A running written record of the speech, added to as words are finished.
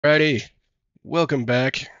Alrighty, welcome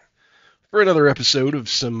back for another episode of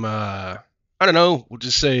some, I don't know, we'll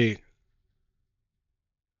just say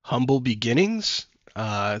humble beginnings.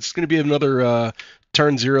 It's going to be another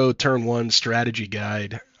turn zero, turn one strategy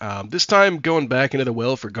guide. This time going back into the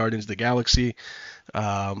well for Guardians of the Galaxy.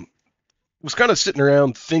 Was kind of sitting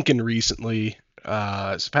around thinking recently.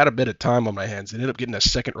 I've had a bit of time on my hands. I ended up getting a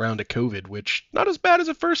second round of COVID, which not as bad as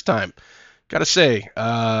the first time. Gotta say,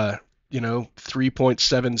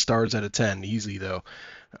 3.7 stars out of 10, easy though.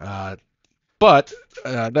 Uh, But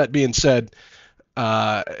that being said,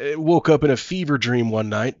 I woke up in a fever dream one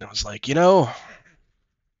night and I was like,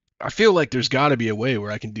 I feel like there's got to be a way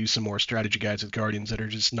where I can do some more strategy guides with Guardians that are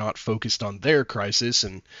just not focused on their crisis,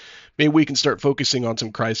 and maybe we can start focusing on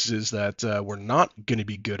some crises that we're not going to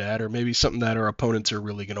be good at, or maybe something that our opponents are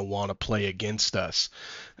really going to want to play against us.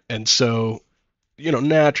 And so,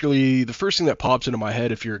 naturally, the first thing that pops into my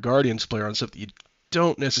head if you're a Guardians player on stuff that you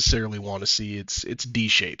don't necessarily want to see, it's D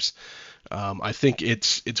shapes. I think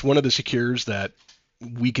it's one of the secures that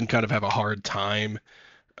we can kind of have a hard time,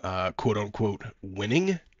 quote unquote,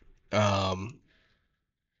 winning. Um,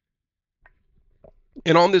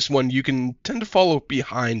 and on this one, you can tend to follow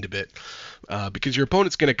behind a bit because your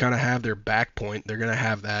opponent's going to kind of have their back point. They're going to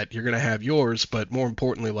have that. You're going to have yours. But more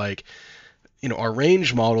importantly, like, our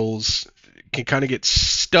range models can kind of get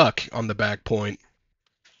stuck on the back point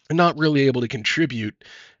and not really able to contribute.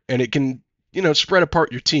 And it can, spread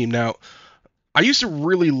apart your team. Now, I used to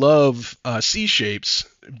really love C shapes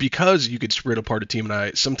because you could spread apart a team, and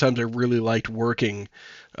I really liked working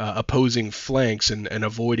opposing flanks and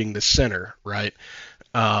avoiding the center, right?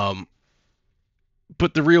 Um,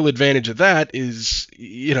 but the real advantage of that is,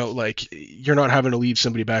 like you're not having to leave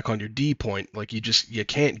somebody back on your D point. Like you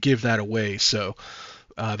can't give that away. So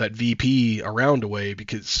that VP around away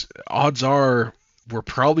because odds are we're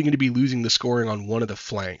probably going to be losing the scoring on one of the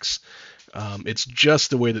flanks. It's just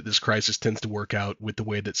the way that this crisis tends to work out with the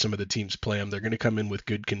way that some of the teams play them. They're going to come in with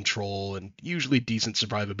good control and usually decent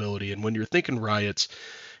survivability. And when you're thinking riots,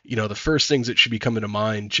 the first things that should be coming to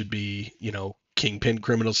mind should be, Kingpin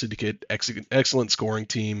Criminal Syndicate, excellent scoring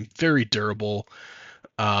team, very durable.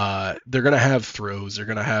 They're gonna have throws. They're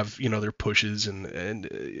gonna have their pushes and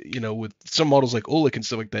with some models like Oleg and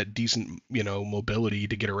stuff like that, decent mobility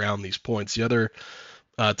to get around these points. The other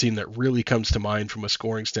team that really comes to mind from a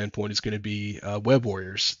scoring standpoint is going to be Web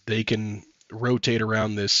Warriors. They can rotate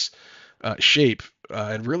around this shape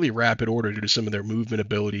in really rapid order due to some of their movement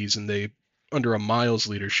abilities, and they, under a Miles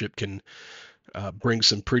leadership, can bring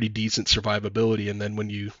some pretty decent survivability. And then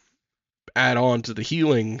when you add on to the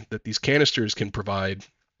healing that these canisters can provide,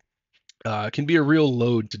 it can be a real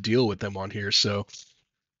load to deal with them on here. So,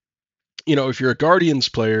 if you're a Guardians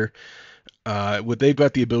player, what they've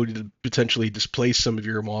got the ability to potentially displace some of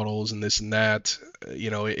your models and this and that,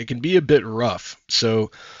 it can be a bit rough.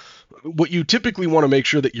 So what you typically want to make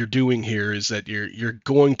sure that you're doing here is that you're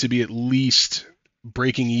going to be at least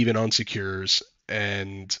breaking even on secures.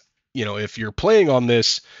 And if you're playing on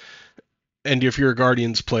this, and if you're a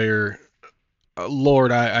Guardians player,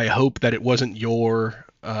 Lord, I hope that it wasn't your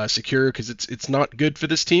secure because it's not good for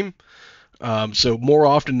this team. So more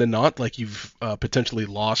often than not, like you've potentially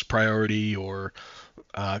lost priority, or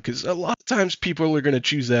because a lot of times people are going to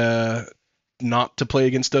choose not to play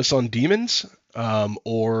against us on demons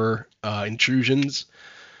or intrusions,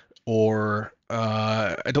 or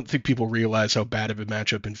I don't think people realize how bad of a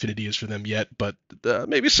matchup Infinity is for them yet. But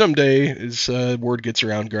maybe someday, as word gets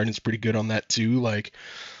around, Guardian's pretty good on that too. Like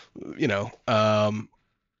you know,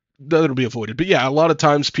 that'll be avoided. But yeah, a lot of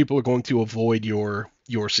times people are going to avoid your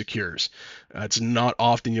secures. It's not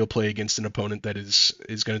often you'll play against an opponent that is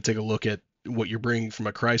going to take a look at what you're bringing from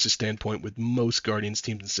a crisis standpoint with most Guardians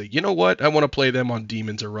teams and say, you know what, I want to play them on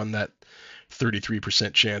demons or run that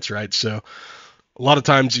 33% chance, right? So a lot of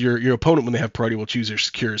times your opponent, when they have priority, will choose their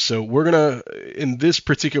secures. So we're gonna, in this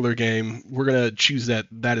particular game, we're gonna choose that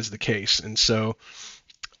is the case. And so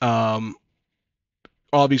um,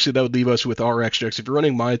 obviously that would leave us with our extracts. If you're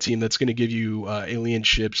running my team, that's going to give you alien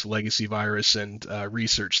ships, legacy virus, and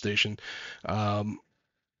research station. Um,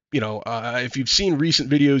 if you've seen recent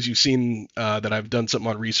videos, you've seen that I've done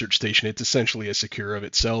something on research station. It's essentially a secure of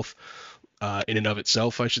itself, in and of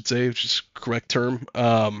itself, I should say, which is the correct term.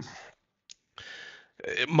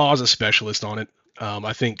 Maw's a specialist on it.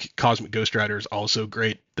 I think Cosmic Ghost Rider is also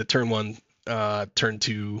great. The turn one, turn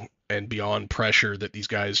two, and beyond pressure that these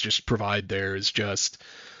guys just provide there is just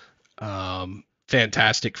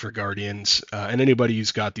fantastic for Guardians and anybody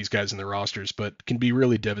who's got these guys in their rosters, but can be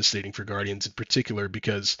really devastating for Guardians in particular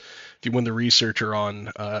because if you win the researcher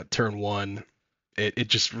on turn one, it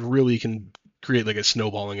just really can create like a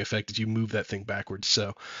snowballing effect as you move that thing backwards.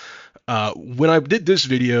 So when I did this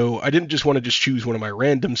video, I didn't just want to just choose one of my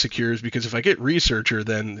random secures, because if I get researcher,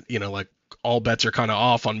 then like all bets are kind of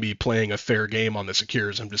off on me playing a fair game on the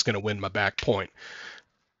secures. I'm just going to win my back point.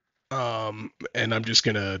 And I'm just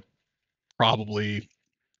going to probably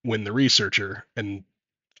win the researcher, and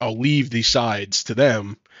I'll leave the sides to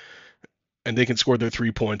them, and they can score their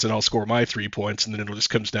 3 points, and I'll score my 3 points, and then it'll just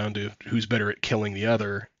comes down to who's better at killing the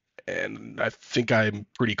other. And I think I'm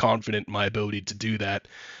pretty confident in my ability to do that,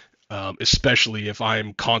 especially if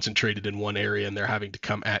I'm concentrated in one area and they're having to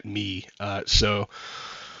come at me. So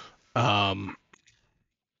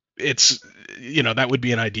it's that would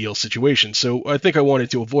be an ideal situation. So I think I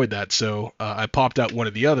wanted to avoid that. So I popped out one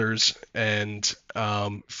of the others, and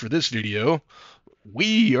for this video,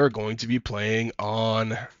 we are going to be playing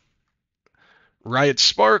on Riots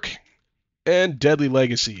Spark and Deadly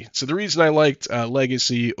Legacy. So the reason I liked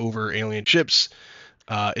Legacy over Alien Ships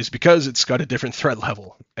is because it's got a different threat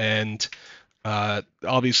level, and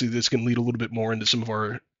obviously this can lead a little bit more into some of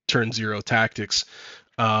our turn zero tactics.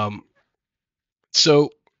 So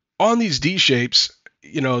on these D shapes,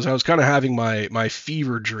 as I was kind of having my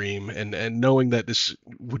fever dream, and knowing that this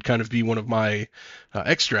would kind of be one of my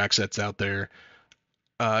extract sets out there,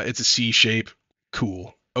 it's a C shape.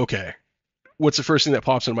 Cool. Okay. What's the first thing that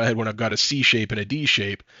pops in my head when I've got a C shape and a D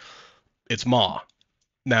shape? It's Maw.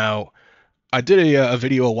 Now, I did a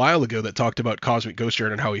video a while ago that talked about Cosmic Ghost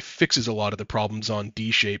Yard and how he fixes a lot of the problems on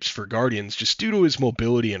D shapes for Guardians just due to his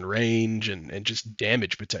mobility and range and just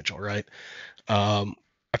damage potential, right?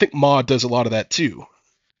 I think Maw does a lot of that too.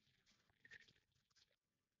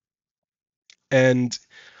 And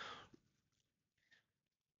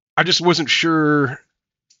I just wasn't sure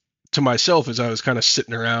to myself as I was kind of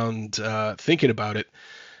sitting around thinking about it,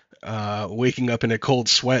 waking up in a cold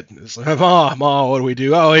sweat. It's like, Ma, what do we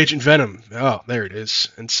do? Oh, Agent Venom. Oh, there it is.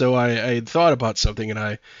 And so I had thought about something, and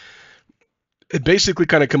I had basically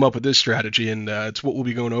kind of come up with this strategy, and it's what we'll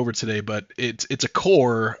be going over today. But it's a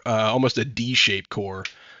core, almost a D-shaped core,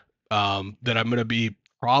 that I'm going to be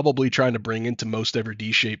probably trying to bring into most every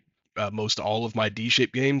D-shape, most all of my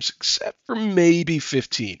D-shape games, except for maybe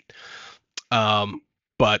 15.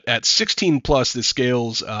 But at 16 plus, this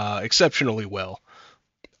scales exceptionally well.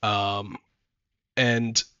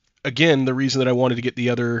 And again, the reason that I wanted to get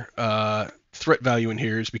the other threat value in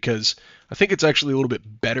here is because I think it's actually a little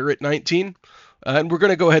bit better at 19. And we're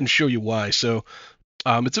going to go ahead and show you why. So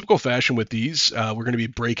in typical fashion with these, we're going to be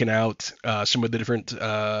breaking out some of the different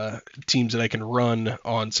teams that I can run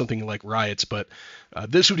on something like Riots. But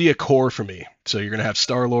this would be a core for me. So you're going to have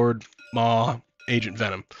Star-Lord, Maw, Agent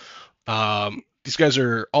Venom. These guys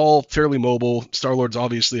are all fairly mobile. Star-Lord's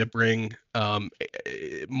obviously a bring.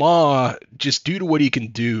 Maw, just due to what he can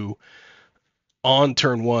do on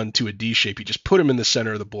turn one to a D shape, you just put him in the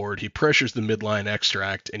center of the board. He pressures the midline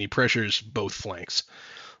extract, and he pressures both flanks.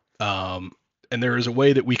 And there is a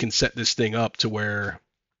way that we can set this thing up to where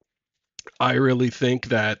I really think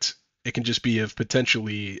that it can just be of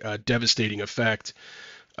potentially devastating effect.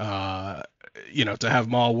 To have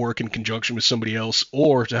Maw work in conjunction with somebody else,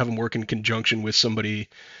 or to have him work in conjunction with somebody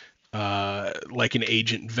like an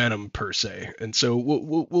Agent Venom per se. And so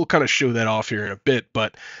we'll kind of show that off here in a bit,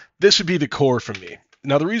 but this would be the core for me.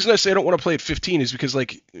 Now, the reason I say I don't want to play at 15 is because,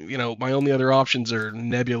 my only other options are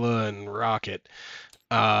Nebula and Rocket.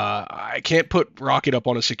 I can't put Rocket up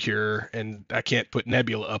on a secure, and I can't put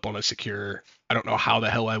Nebula up on a secure. I don't know how the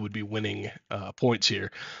hell I would be winning points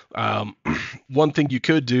here. One thing you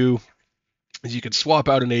could do is you could swap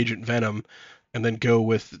out an Agent Venom and then go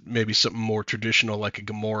with maybe something more traditional like a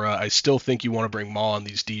Gamora. I still think you want to bring Maw on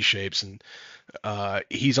these D shapes, and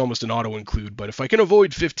he's almost an auto include. But if I can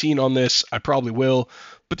avoid 15 on this, I probably will.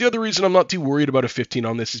 But the other reason I'm not too worried about a 15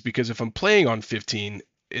 on this is because if I'm playing on 15,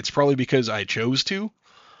 it's probably because I chose to.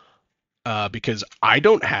 Because I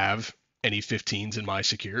don't have any 15s in my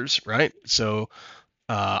secures, right? So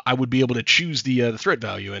I would be able to choose the threat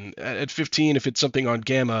value, and at 15, if it's something on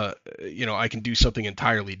Gamma, I can do something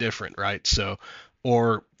entirely different, right? So,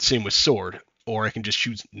 or same with Sword, or I can just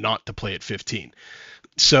choose not to play at 15.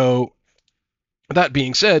 So that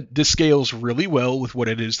being said, this scales really well with what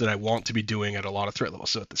it is that I want to be doing at a lot of threat levels.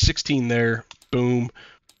 So at the 16 there, boom,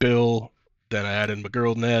 Bill, then I add in my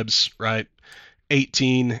girl Nebs, right?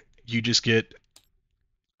 18, you just get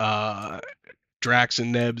Drax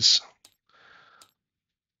and Nebs.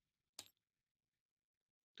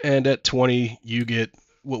 And at 20, you get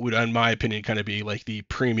what would, in my opinion, kind of be like the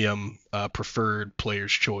premium preferred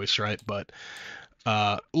player's choice, right? But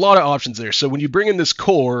a lot of options there. So when you bring in this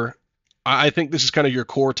core, I think this is kind of your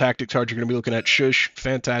core tactic card. You're going to be looking at Shush,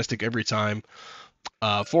 fantastic every time.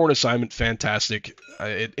 For an assignment, fantastic.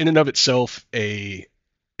 In and of itself, an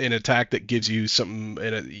attack that gives you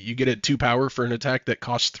something, you get it 2 power for an attack that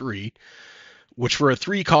costs 3, which for a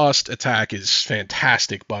 3 cost attack is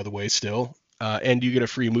fantastic, by the way, still. And you get a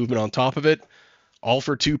free movement on top of it, all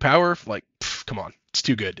for 2 power. Like, come on, it's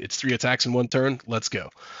too good. It's 3 attacks in 1 turn. Let's go.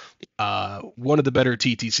 One of the better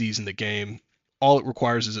TTCs in the game. All it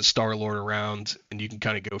requires is a Star Lord around, and you can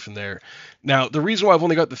kind of go from there. Now, the reason why I've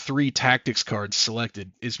only got the 3 tactics cards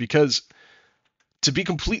selected is because, to be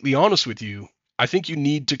completely honest with you, I think you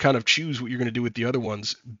need to kind of choose what you're going to do with the other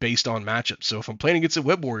ones based on matchups. So if I'm playing against a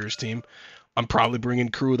Web Warriors team, I'm probably bringing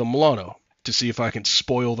Crew of the Milano to see if I can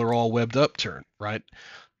spoil their all webbed up turn, right?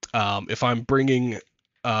 If I'm bringing,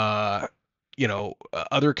 other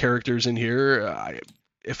characters in here,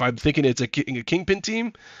 if I'm thinking it's a Kingpin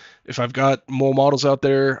team, if I've got more models out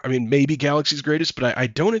there, I mean, maybe Galaxy's greatest, but I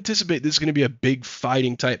don't anticipate this is going to be a big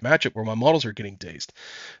fighting type matchup where my models are getting dazed.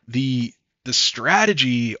 The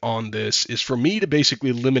strategy on this is for me to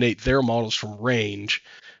basically eliminate their models from range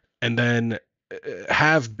and then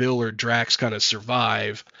have Bill or Drax kind of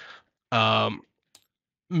survive. Um,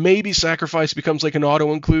 Maybe Sacrifice becomes like an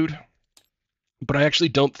auto include, but I actually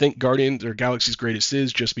don't think Guardians or Galaxy's greatest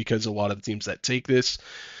is, just because a lot of the teams that take this,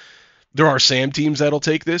 there are SAM teams that'll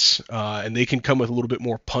take this, and they can come with a little bit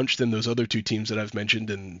more punch than those other 2 teams that I've mentioned,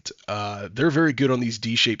 and they're very good on these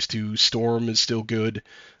D shapes too. Storm is still good.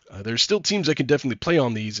 There's still teams that can definitely play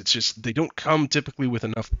on these. It's just they don't come typically with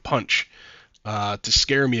enough punch to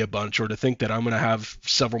scare me a bunch, or to think that I'm going to have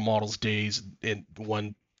several models days in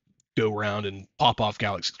one go round and pop off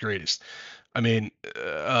Galaxy's greatest. I mean,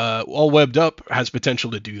 all webbed up has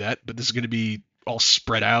potential to do that, but this is going to be all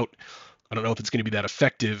spread out. I don't know if it's going to be that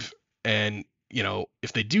effective. And,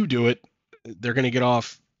 if they do it, they're going to get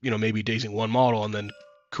off, maybe dazing one model, and then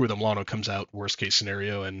Crew of the Milano comes out, worst case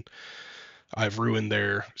scenario, and I've ruined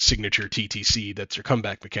their signature TTC. That's their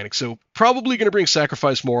comeback mechanic. So probably going to bring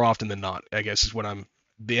Sacrifice more often than not, I guess is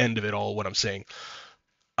the end of it all, what I'm saying.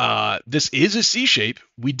 This is a C shape.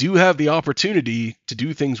 We do have the opportunity to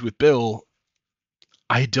do things with Bill.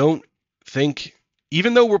 I don't think,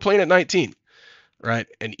 even though we're playing at 19, right?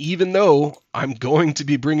 And even though I'm going to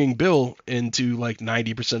be bringing Bill into like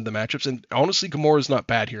 90% of the matchups, and honestly, Gamora's not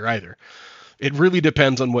bad here either. It really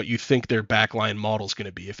depends on what you think their backline model is going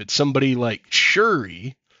to be. If it's somebody like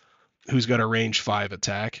Shuri, who's got a range 5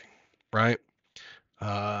 attack, right?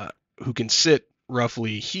 Who can sit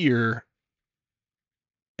roughly here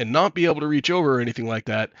and not be able to reach over or anything like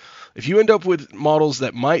that. If you end up with models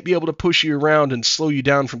that might be able to push you around and slow you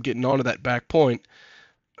down from getting onto that back point,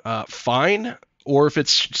 fine. Or if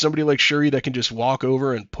it's somebody like Shuri that can just walk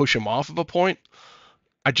over and push him off of a point,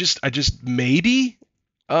 I just maybe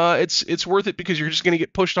it's worth it, because you're just going to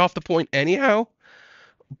get pushed off the point anyhow.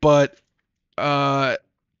 But I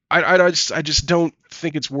just don't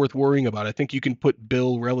think it's worth worrying about. I think you can put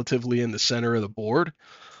Bill relatively in the center of the board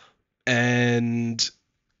and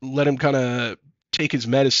let him kind of take his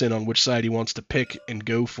medicine on which side he wants to pick and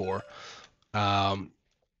go for.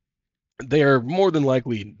 They are more than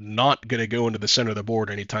likely not going to go into the center of the board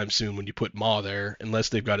anytime soon when you put Maw there, unless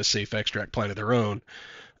they've got a safe extract plan of their own.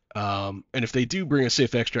 And if they do bring a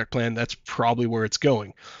safe extract plan, that's probably where it's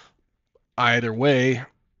going. Either way,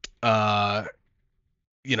 I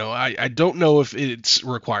don't know if it's a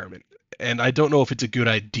requirement, and I don't know if it's a good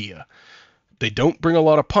idea. They don't bring a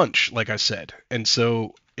lot of punch, like I said. And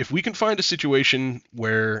so if we can find a situation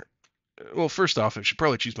where, well, first off, I should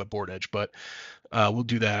probably choose my board edge, but we'll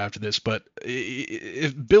do that after this. But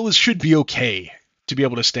if Bill should be okay to be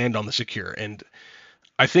able to stand on the secure, and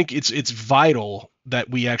I think it's vital that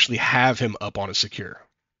we actually have him up on a secure,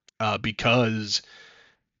 because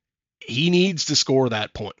he needs to score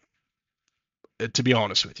that point. To be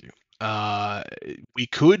honest with you, we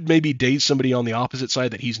could maybe daze somebody on the opposite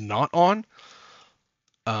side that he's not on.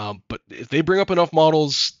 But if they bring up enough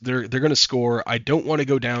models, they're going to score. I don't want to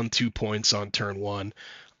go down 2 points on turn 1.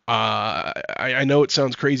 I know it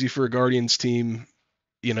sounds crazy for a Guardians team,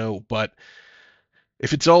 but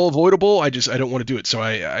if it's all avoidable, I don't want to do it. So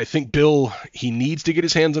I think Bill, he needs to get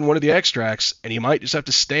his hands on one of the extracts, and he might just have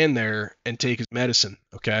to stand there and take his medicine.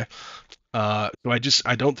 Okay. So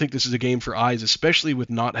I don't think this is a game for eyes, especially with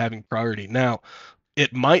not having priority. Now,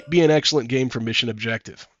 it might be an excellent game for mission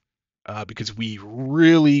objective, because we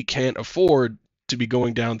really can't afford to be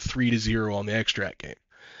going down 3-0 on the extract game.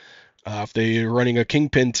 If they're running a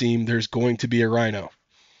Kingpin team, there's going to be a Rhino.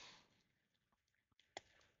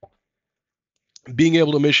 Being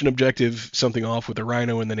able to mission objective something off with a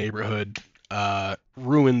Rhino in the neighborhood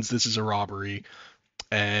ruins this as a robbery.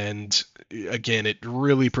 And again, it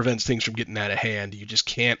really prevents things from getting out of hand. You just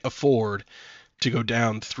can't afford to go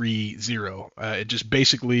down 3-0. It just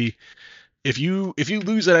basically, if you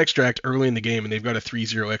lose that extract early in the game and they've got a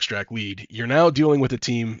 3-0 extract lead, you're now dealing with a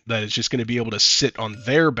team that is just going to be able to sit on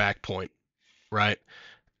their back point, right?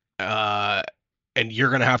 Uh, and you're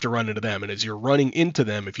going to have to run into them. And as you're running into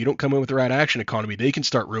them, if you don't come in with the right action economy, they can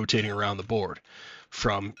start rotating around the board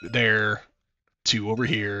from there to over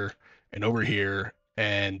here,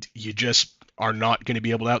 and you just are not going to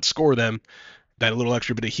be able to outscore them. That little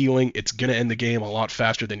extra bit of healing, it's going to end the game a lot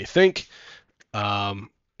faster than you think. And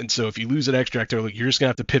so if you lose an extract early, you're just going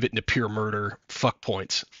to have to pivot into pure murder, fuck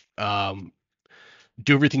points. Do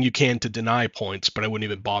everything you can to deny points, but I wouldn't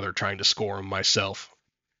even bother trying to score them myself.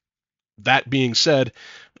 That being said,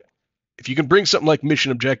 if you can bring something like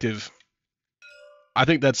mission objective, I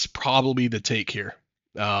think that's probably the take here.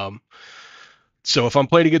 So if I'm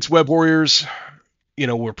playing against Web Warriors,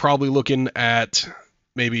 we're probably looking at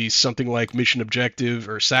maybe something like mission objective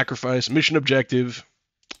or sacrifice, mission objective,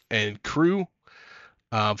 and crew.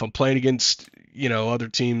 If I'm playing against, other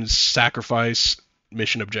teams, sacrifice,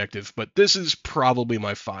 mission objective. But this is probably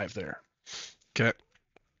my 5 there. Okay.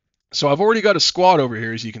 So I've already got a squad over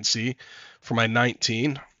here, as you can see, for my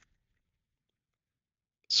 19.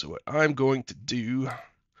 So what I'm going to do, let's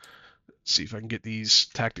see if I can get these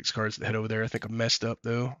tactics cards that head over there. I think I messed up,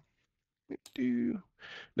 though.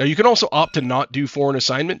 Now, you can also opt to not do foreign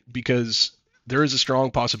assignment, because there is a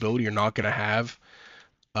strong possibility you're not going to have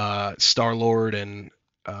Star-Lord and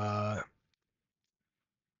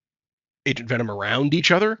Agent Venom around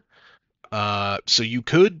each other. So you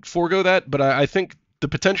could forego that, but I think the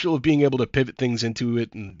potential of being able to pivot things into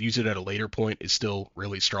it and use it at a later point is still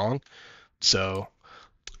really strong. So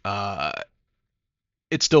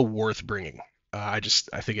it's still worth bringing. I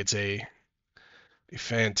think it's a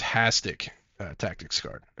fantastic tactics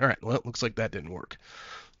card. All right, well, it looks like that didn't work.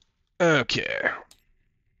 Okay.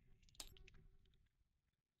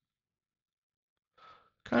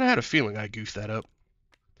 Kind of had a feeling I goofed that up.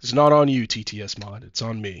 It's not on you, TTS mod. It's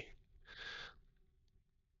on me.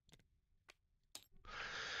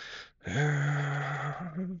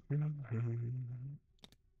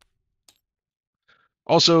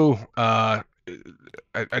 Also, I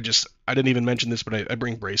didn't even mention this, but I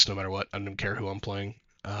bring Brace no matter what. I don't care who I'm playing.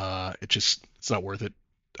 It's not worth it.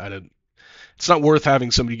 It's not worth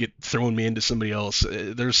having somebody get throwing me into somebody else.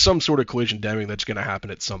 There's some sort of collision damage that's going to happen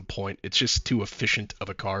at some point. It's just too efficient of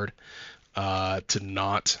a card to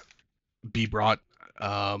not be brought.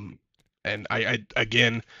 And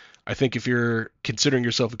I think if you're considering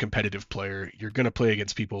yourself a competitive player, you're going to play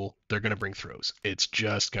against people. They're going to bring throws. It's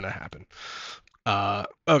just going to happen.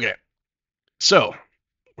 Okay. So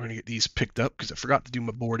we're going to get these picked up because I forgot to do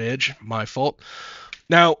my board edge. My fault.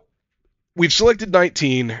 Now, we've selected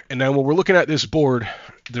 19, and now when we're looking at this board,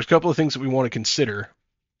 there's a couple of things that we want to consider,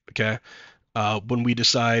 okay, when we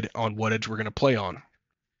decide on what edge we're going to play on.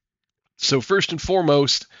 So first and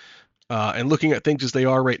foremost, and looking at things as they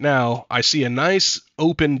are right now, I see a nice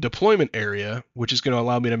open deployment area, which is going to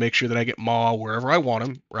allow me to make sure that I get Maw wherever I want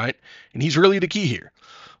him, right? And he's really the key here.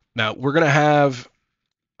 Now, we're going to have,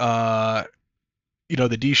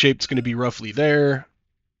 the D shape's going to be roughly there,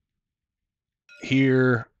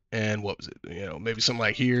 here, and what was it? Maybe something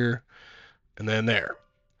like here, and then there.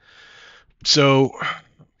 So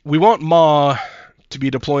we want Maw to be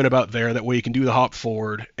deploying about there. That way you can do the hop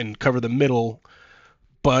forward and cover the middle.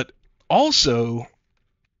 But also,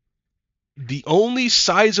 the only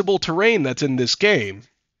sizable terrain that's in this game,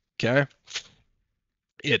 okay,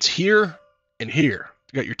 it's here and here.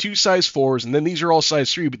 You got your 2 size 4s, and then these are all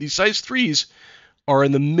size 3, but these size 3s are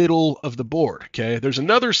in the middle of the board, okay? There's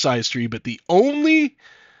another size 3, but the only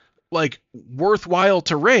worthwhile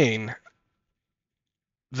terrain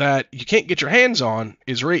that you can't get your hands on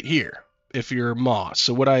is right here if you're Maw.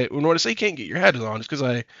 So when I say can't get your hands on, it's because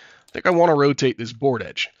I think I want to rotate this board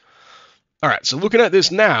edge. All right, so looking at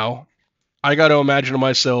this now, I got to imagine to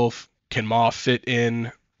myself, can Maw fit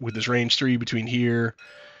in with this range 3 between here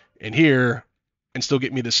and here and still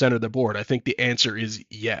get me the center of the board? I think the answer is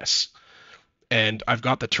yes. And I've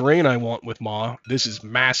got the terrain I want with Maw. This is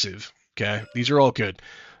massive, okay? These are all good.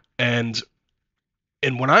 And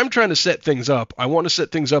when I'm trying to set things up, I want to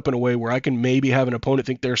set things up in a way where I can maybe have an opponent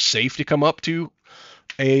think they're safe to come up to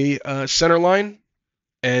a center line.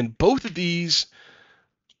 And both of these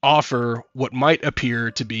offer what might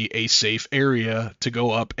appear to be a safe area to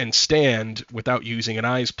go up and stand without using an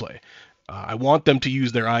eyes play. I want them to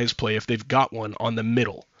use their eyes play if they've got one on the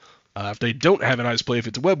middle. If they don't have an eyes play, if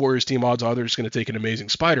it's a Web Warriors team, odds are they're just going to take an amazing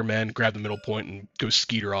Spider-Man, grab the middle point, and go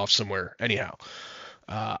skeeter off somewhere anyhow.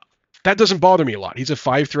 That doesn't bother me a lot. He's a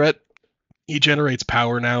 5 threat. He generates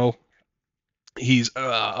power now. He's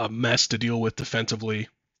a mess to deal with defensively.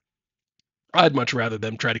 I'd much rather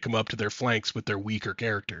them try to come up to their flanks with their weaker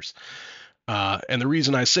characters. And the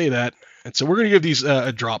reason I say that, and so we're going to give these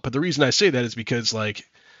a drop, but the reason I say that is because, like,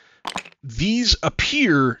 these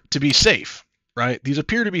appear to be safe, right? These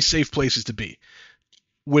appear to be safe places to be.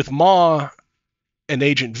 With Maw and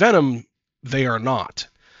Agent Venom, they are not.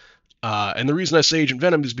 And the reason I say Agent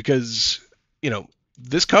Venom is because,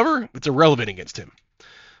 this cover, it's irrelevant against him.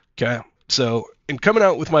 Okay? So, in coming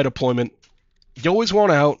out with my deployment, you always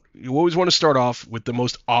want to start off with the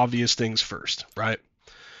most obvious things first, right?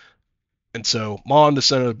 And so, Maw in the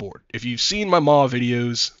center of the board. If you've seen my Maw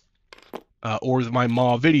videos, or my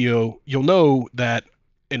Maw video, you'll know that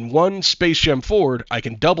in one Space Gem forward, I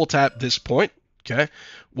can double tap this point, okay?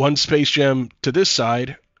 One Space Gem to this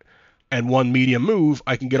side, and one medium move,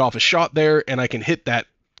 I can get off a shot there, and I can hit that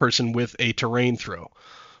person with a terrain throw.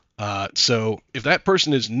 So if that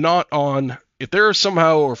person is not on, if they're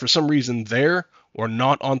somehow or for some reason there or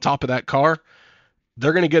not on top of that car,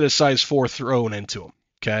 they're going to get a size 4 thrown into them,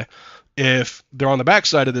 okay? If they're on the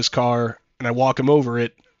backside of this car and I walk them over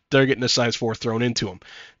it, they're getting a size 4 thrown into them.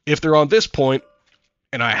 If they're on this point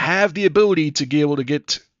and I have the ability to be able to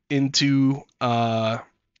get into a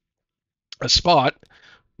spot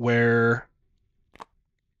where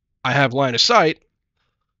I have line of sight,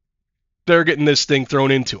 they're getting this thing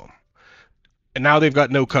thrown into them. And now they've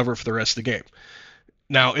got no cover for the rest of the game.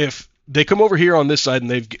 Now, if they come over here on this side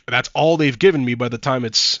and that's all they've given me by the time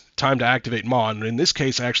it's time to activate Maw, and in this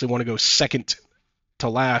case, I actually want to go second to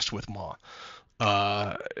last with Maw.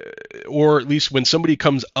 Or at least when somebody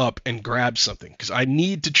comes up and grabs something, because I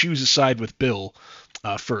need to choose a side with Bill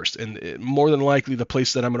first, and more than likely the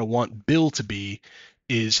place that I'm going to want Bill to be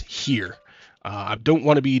is here. I don't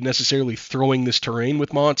want to be necessarily throwing this terrain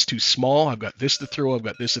with Maw. It's too small. I've got this to throw. I've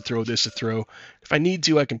got this to throw, this to throw. If I need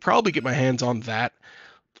to, I can probably get my hands on that.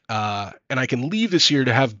 And I can leave this here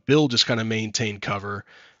to have Bill just kind of maintain cover.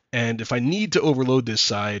 And if I need to overload this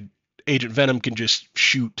side, Agent Venom can just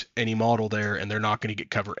shoot any model there, and they're not going to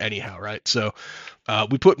get cover anyhow, right? So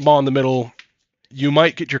we put Maw in the middle. You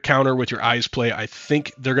might get your counter with your eyes play. I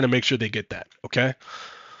think they're going to make sure they get that, okay?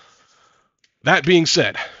 That being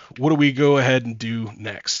said, what do we go ahead and do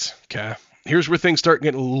next? Okay, here's where things start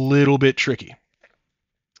getting a little bit tricky,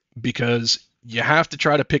 because you have to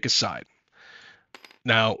try to pick a side.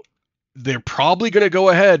 Now, they're probably going to go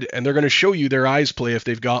ahead and they're going to show you their eyes play if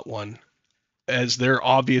they've got one as their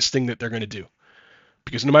obvious thing that they're going to do.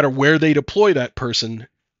 Because no matter where they deploy that person,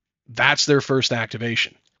 that's their first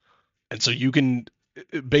activation. And so you can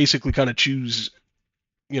basically kind of choose,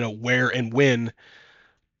 where and when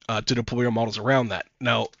to deploy your models around that.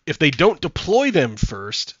 Now, if they don't deploy them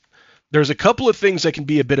first, there's a couple of things that can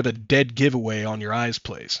be a bit of a dead giveaway on your eyes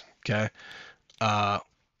plays, okay?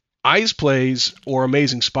 Eyes plays or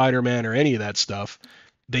Amazing Spider-Man or any of that stuff,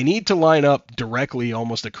 they need to line up directly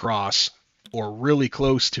almost across or really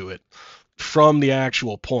close to it from the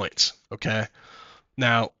actual points, okay?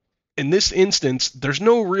 Now, in this instance, there's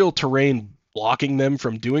no real terrain blocking them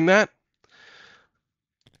from doing that,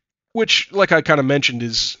 which, like I kind of mentioned,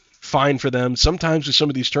 is fine for them. Sometimes with some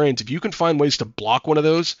of these terrains, if you can find ways to block one of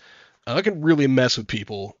those, that can really mess with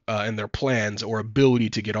people and their plans or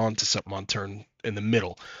ability to get onto something on turn in the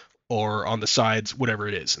middle or on the sides, whatever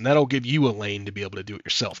it is. And that'll give you a lane to be able to do it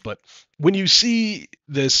yourself. But when you see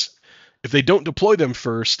this, if they don't deploy them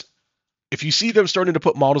first, if you see them starting to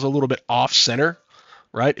put models a little bit off center,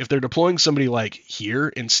 right? If they're deploying somebody like here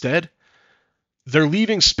instead, they're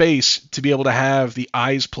leaving space to be able to have the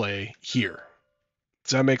eyes play here.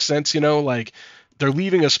 Does that make sense? Like they're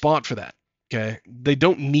leaving a spot for that. Okay. They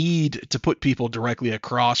don't need to put people directly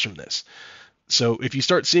across from this. So if you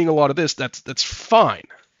start seeing a lot of this, that's fine.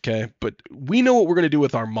 Okay. But we know what we're going to do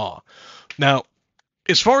with our Maw. Now,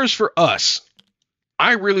 as far as for us,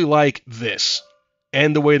 I really like this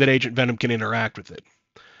and the way that Agent Venom can interact with it.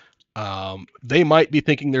 They might be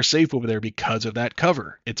thinking they're safe over there because of that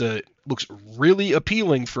cover. Looks really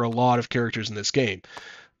appealing for a lot of characters in this game.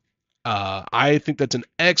 I think that's an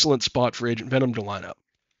excellent spot for Agent Venom to line up.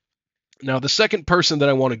 Now, the second person that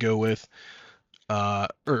I want to go with,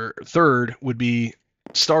 or third, would be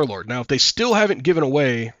Star-Lord. Now, if they still haven't given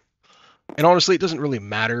away, and honestly, it doesn't really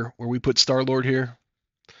matter where we put Star-Lord here,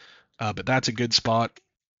 but that's a good spot.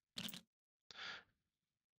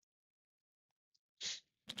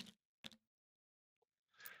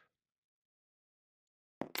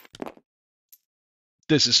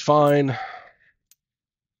 This is fine.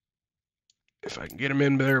 If I can get him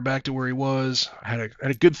in there back to where he was. I had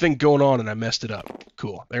a good thing going on and I messed it up.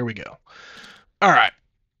 Cool. There we go. All right.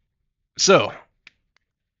 So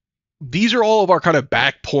these are all of our kind of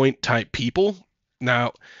back point type people.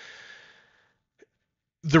 Now,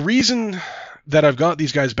 the reason that I've got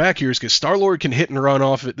these guys back here is because Star-Lord can hit and run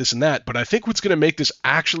off it, this and that, but I think what's going to make this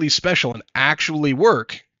actually special and actually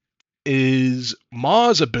work is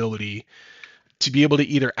Maw's ability to be able to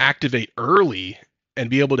either activate early and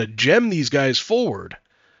be able to gem these guys forward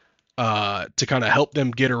to kind of help them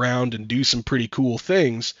get around and do some pretty cool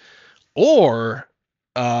things, or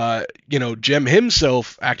gem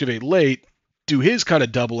himself, activate late, do his kind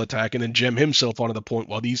of double attack, and then gem himself onto the point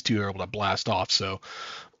while these two are able to blast off. So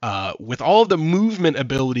with all of the movement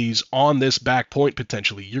abilities on this back point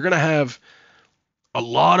potentially, you're going to have a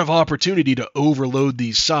lot of opportunity to overload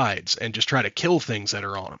these sides and just try to kill things that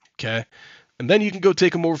are on them, okay? And then you can go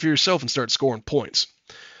take them over for yourself and start scoring points.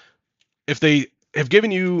 If they have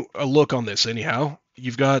given you a look on this anyhow,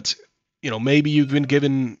 you've got, maybe you've been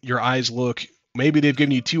given your eyes look, maybe they've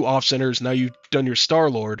given you 2 off centers, now you've done your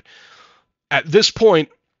Star-Lord. At this point,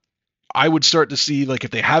 I would start to see, like,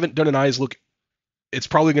 if they haven't done an eyes look, it's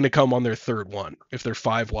probably going to come on their 3rd one. If they're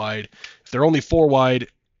 5 wide, if they're only 4 wide,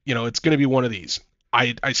 it's going to be one of these.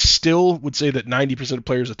 I still would say that 90% of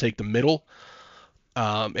players will take the middle.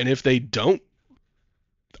 And if they don't,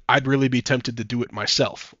 I'd really be tempted to do it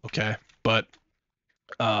myself, okay? But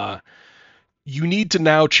you need to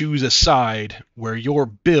now choose a side where your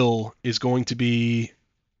Bill is going to be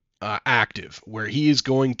active, where he is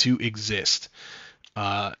going to exist.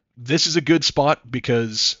 This is a good spot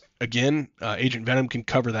because, again, Agent Venom can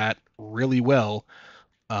cover that really well.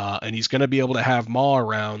 And he's going to be able to have Maw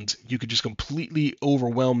around. You could just completely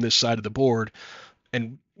overwhelm this side of the board.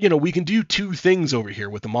 And, we can do 2 things over here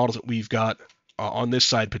with the models that we've got on this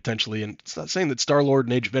side potentially. And it's not saying that Star-Lord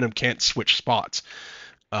and Agent Venom can't switch spots.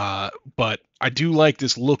 But I do like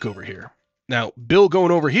this look over here. Now, Bill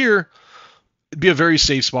going over here, it'd be a very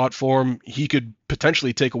safe spot for him. He could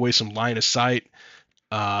potentially take away some line of sight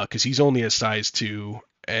because he's only a size 2.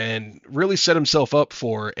 And really set himself up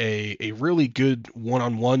for a really good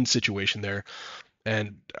one-on-one situation there,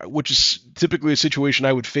 and which is typically a situation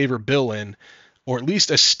I would favor Bill in, or at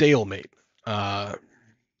least a stalemate. But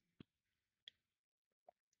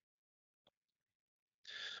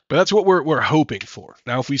that's what we're hoping for.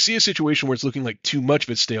 Now, if we see a situation where it's looking like too much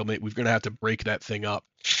of a stalemate, we're going to have to break that thing up.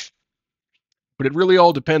 But it really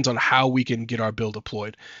all depends on how we can get our Bill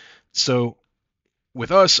deployed. So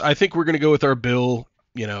with us, I think we're going to go with our Bill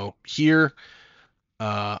here.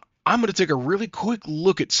 I'm going to take a really quick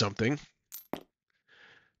look at something.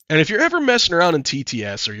 And if you're ever messing around in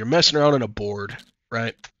TTS or you're messing around on a board,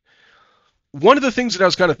 right? One of the things that I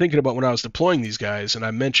was kind of thinking about when I was deploying these guys, and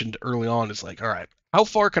I mentioned early on, is like, all right, how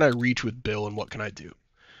far can I reach with Bill and what can I do?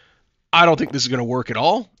 I don't think this is going to work at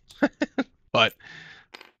all, but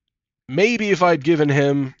maybe if I'd given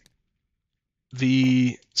him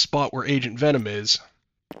the spot where Agent Venom is,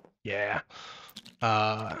 yeah.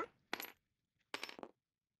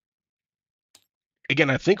 Again,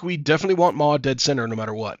 I think we definitely want Maw dead center no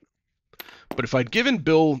matter what. But if I'd given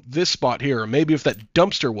Bill this spot here, or maybe if that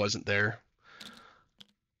dumpster wasn't there,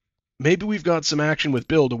 maybe we've got some action with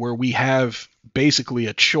Bill to where we have basically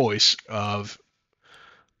a choice of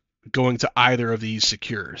going to either of these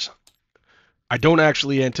secures. I don't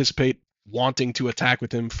actually anticipate wanting to attack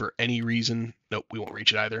with him for any reason. Nope, we won't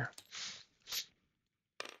reach it either.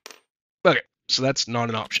 Okay, so that's not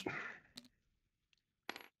an option.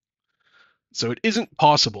 So it isn't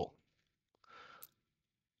possible.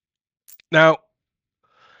 Now,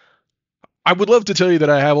 I would love to tell you that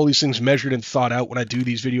I have all these things measured and thought out when I do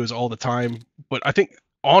these videos all the time, but I think,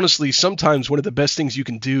 honestly, sometimes one of the best things you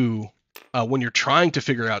can do when you're trying to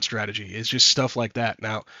figure out strategy is just stuff like that.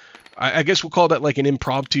 Now, I guess we'll call that like an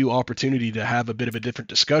impromptu opportunity to have a bit of a different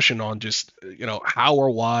discussion on just, how or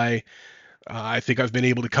why I think I've been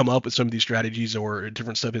able to come up with some of these strategies or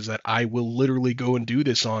different stuff is that I will literally go and do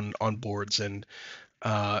this on boards and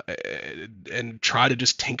try to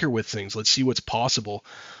just tinker with things. Let's see what's possible.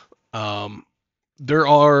 There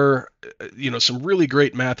are, some really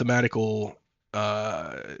great mathematical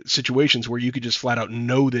situations where you could just flat out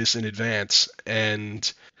know this in advance.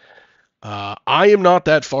 And I am not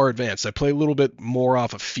that far advanced. I play a little bit more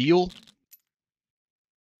off of feel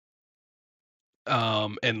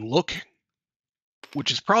and look,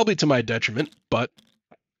 which is probably to my detriment, but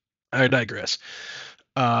I digress.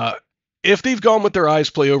 If they've gone with their eyes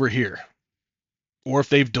play over here, or if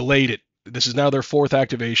they've delayed it, this is now their 4th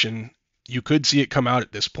activation. You could see it come out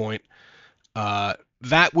at this point.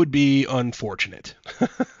 That would be unfortunate,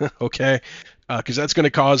 okay? Because that's going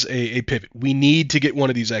to cause a pivot. We need to get one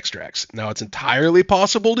of these extracts. Now, it's entirely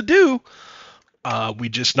possible to do, We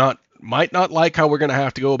just might not like how we're going to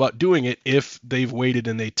have to go about doing it if they've waited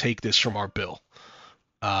and they take this from our Bill.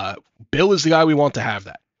 Bill is the guy we want to have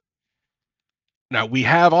that. Now we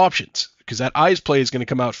have options because that eyes play is going to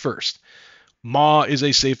come out first. Maw is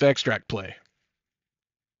a safe extract play.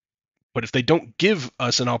 But if they don't give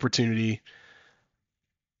us an opportunity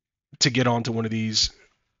to get onto one of these,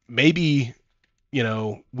 maybe,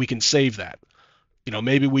 we can save that.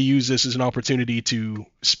 Maybe we use this as an opportunity to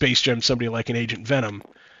space gem somebody like an Agent Venom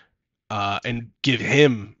and give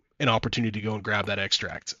him an opportunity to go and grab that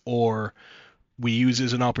extract. Or we use it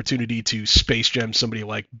as an opportunity to space gem somebody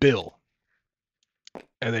like Bill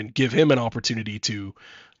and then give him an opportunity to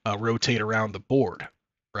rotate around the board,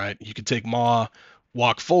 right? You can take Maw,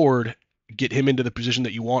 walk forward, get him into the position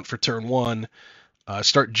that you want for turn one,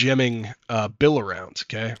 start gemming Bill around,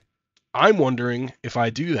 okay? I'm wondering if I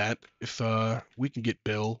do that, if we can get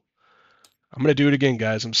Bill. I'm going to do it again,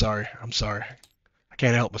 guys. I'm sorry. I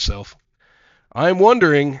can't help myself. I'm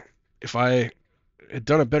wondering if I had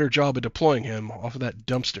done a better job of deploying him off of that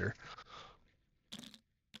dumpster.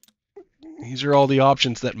 These are all the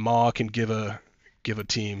options that Maw can give a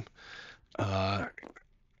team.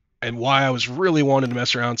 And why I was really wanting to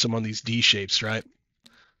mess around some on these D shapes, right?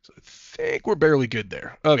 So I think we're barely good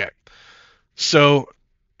there. Okay. So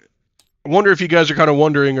I wonder if you guys are kind of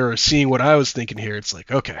wondering or seeing what I was thinking here. It's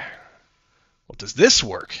like, okay, well, does this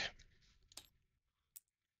work?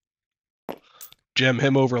 Gem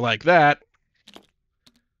him over like that.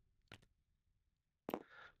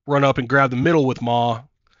 Run up and grab the middle with Maw.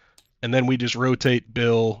 And then we just rotate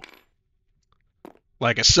Bill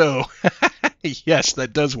like a so. Yes,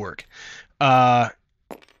 that does work.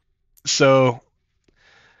 So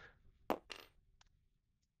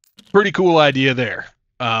pretty cool idea there.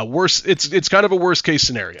 It's kind of a worst case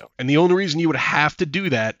scenario, and the only reason you would have to do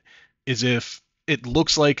that is if it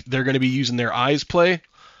looks like they're going to be using their eyes play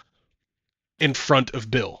in front of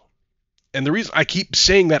Bill. And the reason I keep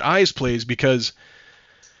saying that eyes play is because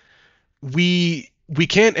we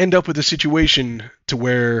can't end up with a situation to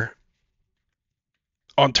where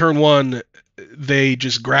on turn one they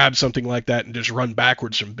just grab something like that and just run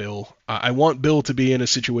backwards from Bill. I want Bill to be in a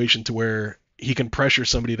situation to where he can pressure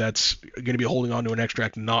somebody that's going to be holding on to an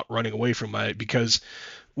extract and not running away from it, because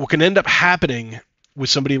what can end up happening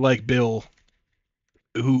with somebody like Bill,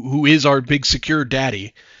 who is our big secure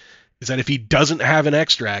daddy, is that if he doesn't have an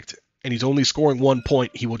extract and he's only scoring 1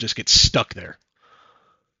 point, he will just get stuck there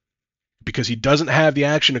because he doesn't have the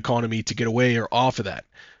action economy to get away or off of that.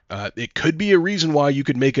 It could be a reason why you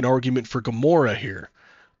could make an argument for Gamora here.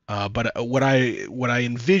 But what I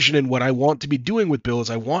envision and what I want to be doing with Bill is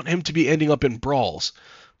I want him to be ending up in brawls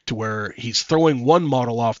to where he's throwing one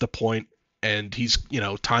model off the point and he's,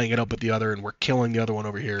 tying it up with the other and we're killing the other one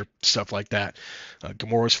over here, stuff like that.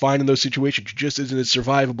 Gamora's fine in those situations. She just isn't as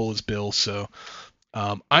survivable as Bill. So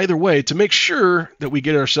either way, to make sure that we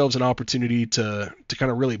get ourselves an opportunity to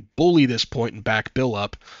kind of really bully this point and back Bill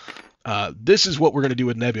up, this is what we're going to do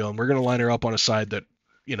with Nebula, and we're going to line her up on a side that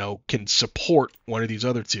can support one of these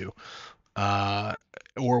other two,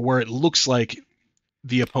 or where it looks like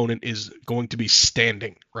the opponent is going to be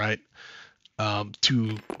standing, right?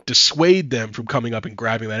 To dissuade them from coming up and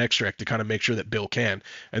grabbing that extract to kind of make sure that Bill can.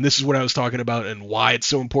 And this is what I was talking about and why it's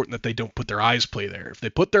so important that they don't put their eyes play there. If they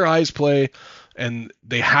put their eyes play and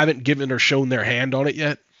they haven't given or shown their hand on it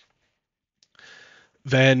yet,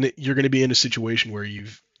 then you're going to be in a situation where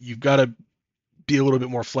you've got to be a little bit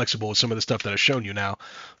more flexible with some of the stuff that I've shown you now.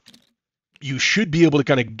 You should be able to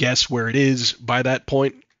kind of guess where it is by that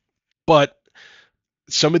point, but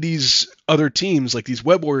some of these other teams, like these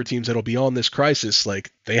Web Warrior teams that'll be on this crisis,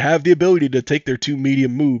 like they have the ability to take their two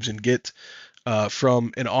medium moves and get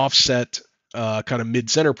from an offset kind of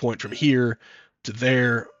mid-center point from here to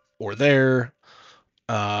there or there,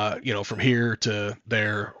 from here to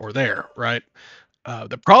there or there, right?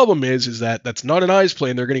 The problem is that that's not an eyes play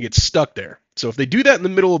and they're going to get stuck there. So if they do that in the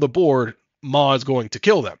middle of the board, Maw is going to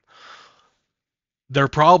kill them. They're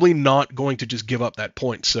probably not going to just give up that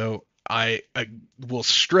point. So I will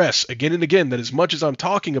stress again and again that as much as I'm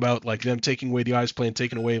talking about like them taking away the eyes play and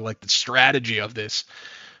taking away like the strategy of this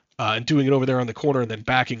and doing it over there on the corner and then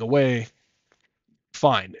backing away,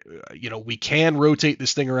 fine. We can rotate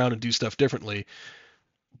this thing around and do stuff differently.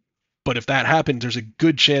 But if that happens, there's a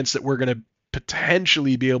good chance that we're going to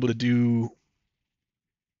potentially be able to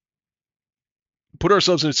put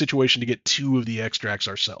ourselves in a situation to get two of the extracts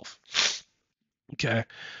ourselves. Okay.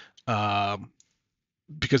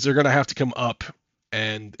 Because they're going to have to come up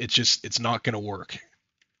and it's not going to work.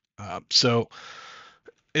 So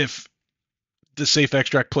if the safe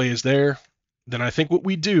extract play is there, then I think what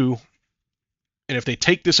we do, and if they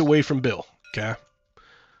take this away from Bill, Okay?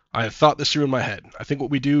 I have thought this through in my head. I think what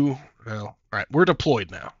we do, well, all right, we're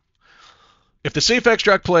deployed now. If the safe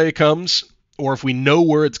extract play comes, or if we know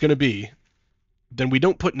where it's going to be, then we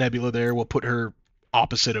don't put Nebula there. We'll put her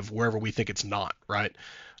opposite of wherever we think it's not, right?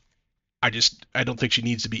 I don't think she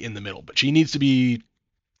needs to be in the middle, but she needs to be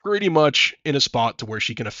pretty much in a spot to where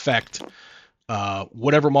she can affect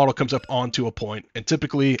whatever model comes up onto a point. And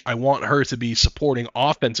typically, I want her to be supporting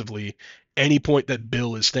offensively any point that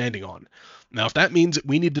Bill is standing on. Now, if that means that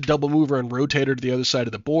we need to double move her and rotate her to the other side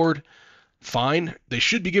of the board, fine. They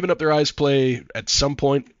should be giving up their eyes play at some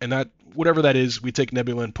point, and that whatever that is, we take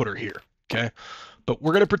Nebula and put her here. Okay, but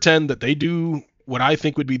we're gonna pretend that they do what I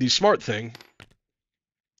think would be the smart thing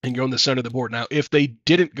and go in the center of the board. Now, if they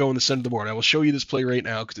didn't go in the center of the board, I will show you this play right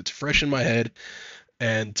now because it's fresh in my head,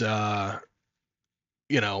 and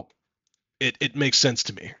you know, it makes sense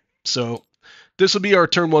to me. So this will be our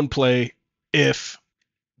turn one play if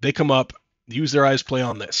they come up, use their eyes play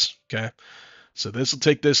on this. Okay, so this will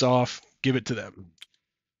take this off, give it to them.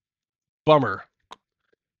 Bummer.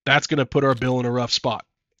 That's going to put our bill in a rough spot.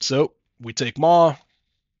 So we take Maw.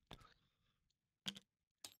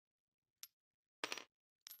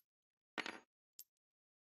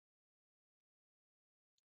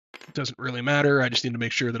 It doesn't really matter. I just need to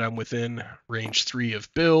make sure that I'm within range 3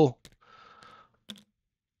 of Bill.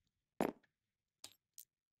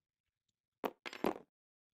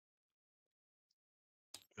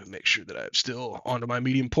 And make sure that I'm still onto my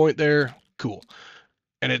medium point there. Cool.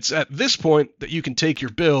 And it's at this point that you can take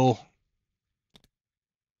your Bill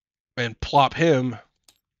and plop him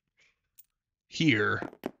here,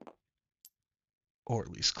 or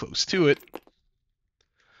at least close to it.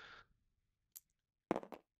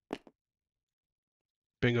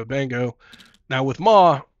 Bingo bango. Now with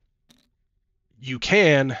Maw, you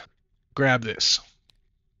can grab this.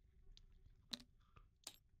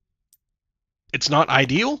 It's not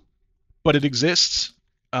ideal, but it exists.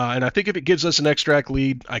 And I think if it gives us an extract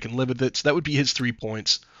lead, I can live with it. So that would be his 3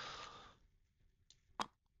 points.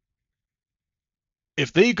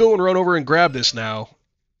 If they go and run over and grab this now,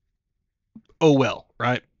 oh well,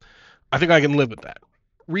 right? I think I can live with that.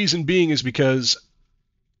 Reason being is because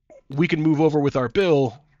we can move over with our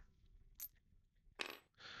Bill,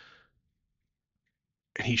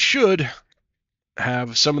 and he should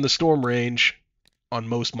have some of the storm range on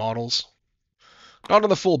most models. Not on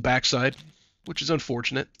the full backside, which is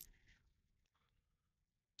unfortunate.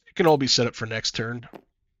 It can all be set up for next turn,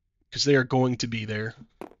 because they are going to be there.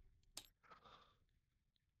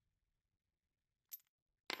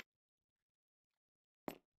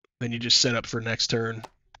 Then you just set up for next turn.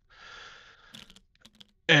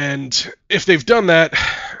 And if they've done that,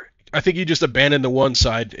 I think you just abandon the one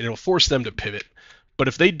side, and it'll force them to pivot. But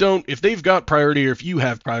if they don't, if they've got priority, or if you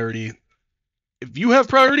have priority,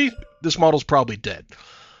 this model's probably dead.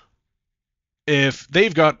 If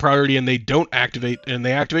they've got priority and they don't activate, and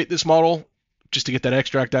they activate this model just to get that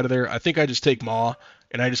extract out of there, I think I just take Maw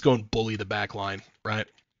and I just go and bully the back line, right?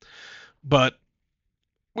 But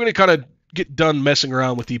we're going to kind of get done messing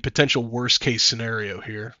around with the potential worst case scenario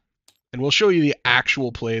here. And we'll show you the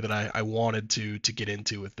actual play that I wanted to get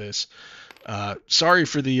into with this. Sorry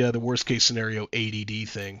for the worst case scenario ADD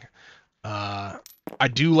thing. I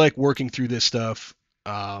do like working through this stuff.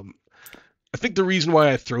 I think the reason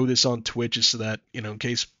why I throw this on Twitch is so that, in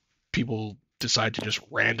case people decide to just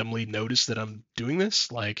randomly notice that I'm doing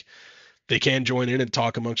this, like, they can join in and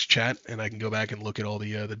talk amongst chat, and I can go back and look at all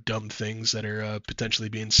the dumb things that are potentially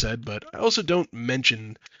being said. But I also don't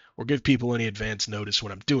mention or give people any advance notice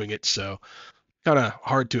when I'm doing it, so kind of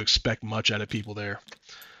hard to expect much out of people there.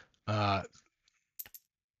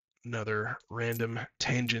 Another random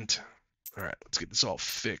tangent. All right, let's get this all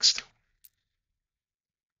fixed.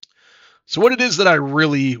 So what it is that I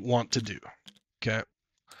really want to do, okay?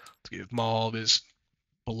 Let's give Maul his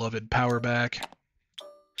beloved power back.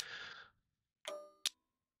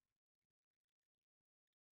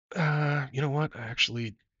 You know what? I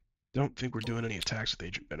actually don't think we're doing any attacks with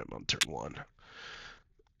Agent Venom on turn 1.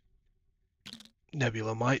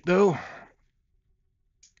 Nebula might, though.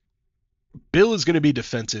 Bill is going to be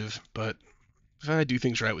defensive, but if I do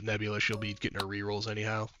things right with Nebula, she'll be getting her rerolls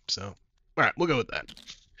anyhow. So, all right, we'll go with that.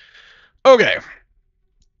 Okay.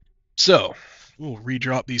 So, we'll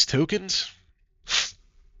redrop these tokens.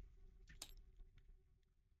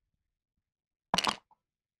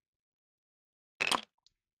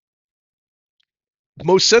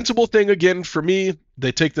 Most sensible thing, again, for me,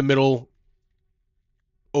 they take the middle.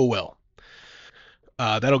 Oh, well.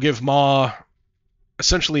 That'll give Maw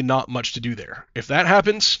essentially not much to do there. If that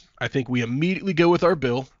happens, I think we immediately go with our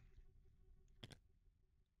Bill.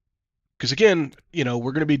 Because again,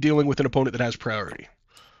 we're going to be dealing with an opponent that has priority.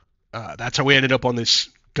 That's how we ended up on this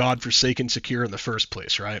godforsaken secure in the first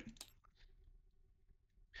place, right?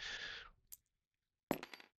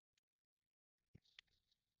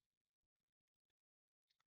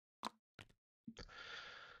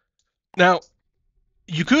 Now,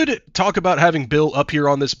 you could talk about having Bill up here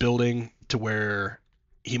on this building to where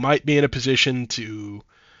he might be in a position to,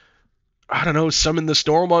 I don't know, summon the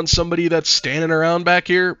storm on somebody that's standing around back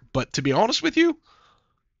here. But to be honest with you,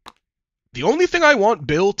 the only thing I want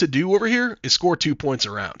Bill to do over here is score 2 points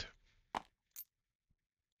around.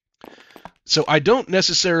 So I don't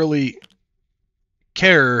necessarily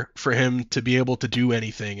care for him to be able to do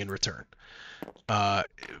anything in return.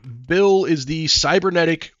 Bill is the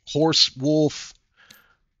cybernetic horse wolf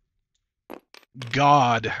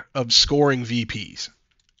god of scoring VPs.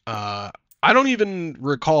 I don't even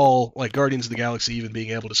recall like Guardians of the Galaxy even being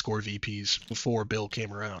able to score VPs before Bill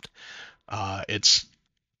came around. It's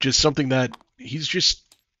just something that he's just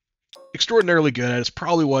extraordinarily good at. It's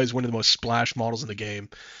probably why he's one of the most splash models in the game.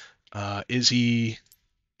 Is he,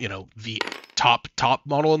 the top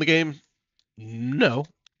model in the game? No,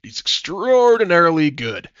 he's extraordinarily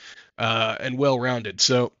good and well-rounded.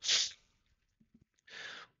 So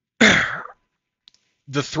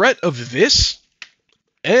the threat of this,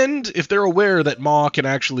 and if they're aware that Maw can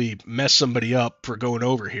actually mess somebody up for going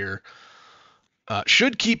over here,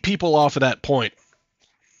 should keep people off of that point.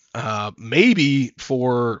 Maybe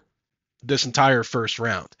for this entire first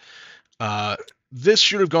round. This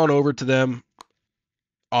should have gone over to them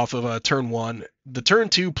off of turn 1. The turn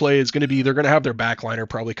 2 play is going to be they're going to have their backliner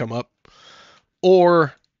probably come up.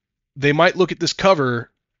 Or they might look at this cover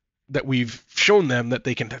that we've shown them that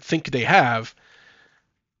they can think they have,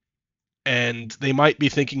 and they might be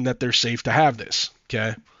thinking that they're safe to have this.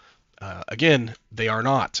 Okay? Again, they are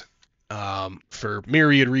not, for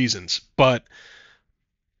myriad reasons. But,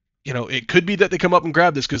 it could be that they come up and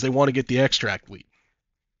grab this because they want to get the extract wheat.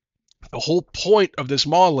 The whole point of this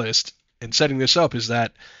Maw list and setting this up is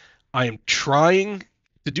that I am trying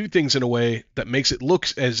to do things in a way that makes it look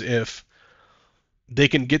as if they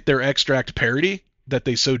can get their extract parity that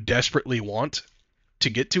they so desperately want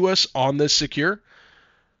to get to us on this secure,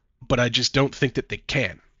 but I just don't think that they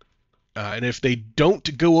can. And if they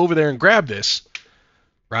don't go over there and grab this,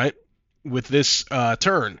 right, with this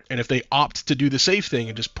turn, and if they opt to do the safe thing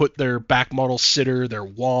and just put their back model sitter, their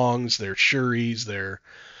Wongs, their Shuris, their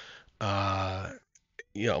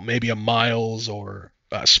maybe a Miles or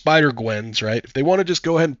Spider Gwens, right? If they want to just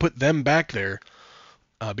go ahead and put them back there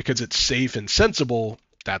because it's safe and sensible,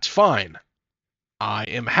 that's fine. I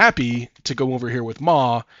am happy to go over here with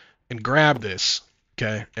Maw and grab this,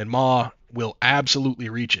 okay? And Maw will absolutely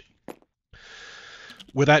reach it.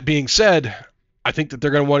 With that being said, I think that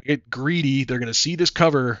they're going to want to get greedy. They're going to see this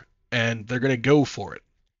cover and they're going to go for it.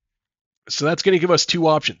 So that's going to give us two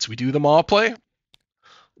options. We do the Maw play.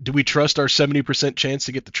 Do we trust our 70% chance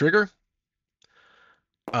to get the trigger?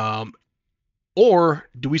 Or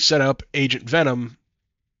do we set up Agent Venom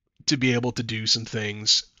to be able to do some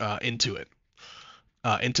things into it,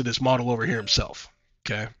 into this model over here himself?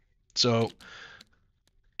 Okay, so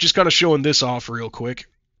just kind of showing this off real quick.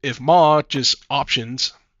 If Maw just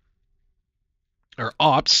opts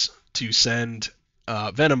to send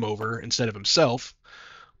Venom over instead of himself,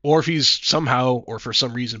 or if he's somehow or for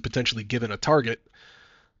some reason potentially given a target,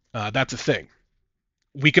 that's a thing.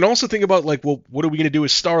 We can also think about, like, well, what are we going to do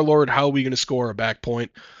with Star-Lord? How are we going to score a back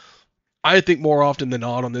point? I think more often than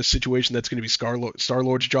not on this situation, that's going to be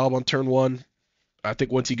Star-Lord's job on turn 1. I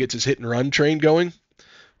think once he gets his hit and run train going,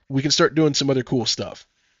 we can start doing some other cool stuff.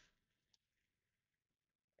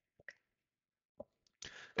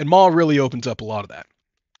 And Maw really opens up a lot of that.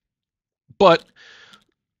 But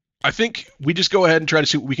I think we just go ahead and try to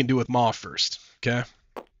see what we can do with Maw first, okay?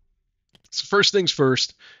 So first things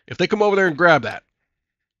first, if they come over there and grab that,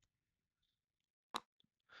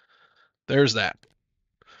 there's that.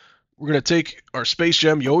 We're going to take our Space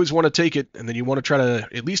Gem. You always want to take it, and then you want to try to,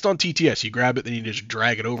 at least on TTS, you grab it, then you just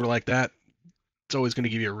drag it over like that. It's always going to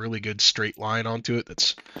give you a really good straight line onto it.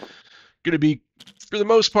 That's going to be, for the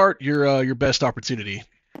most part, your best opportunity.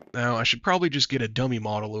 Now, I should probably just get a dummy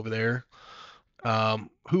model over there.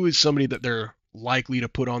 Who is somebody that they're likely to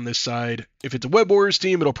put on this side? If it's a Web Warriors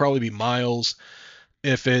team, it'll probably be Miles.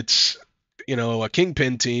 If it's, a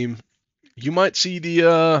Kingpin team, you might see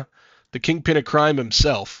the Kingpin of Crime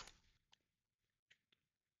himself.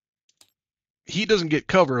 He doesn't get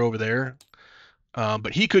cover over there,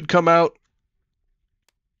 but he could come out.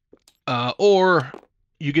 Or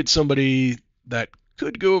you get somebody that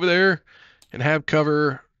could go over there and have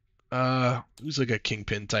cover. Who's like a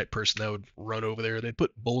kingpin type person that would run over there? They'd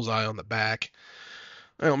put Bullseye on the back.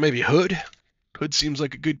 I don't know, maybe Hood. Hood seems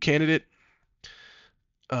like a good candidate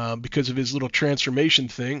because of his little transformation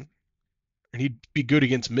thing, and he'd be good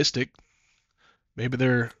against Mystic. Maybe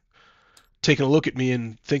they're taking a look at me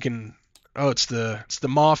and thinking, oh, it's the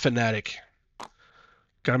Maw fanatic.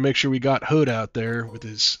 Gotta make sure we got Hood out there with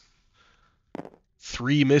his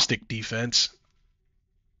 3 Mystic defense,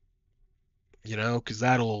 because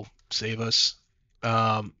that'll save us.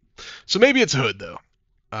 So maybe it's Hood though,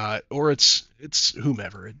 or it's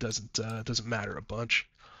whomever. It doesn't matter a bunch.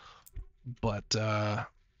 But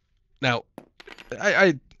now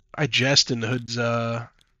I jest in Hood's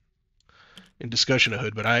in discussion of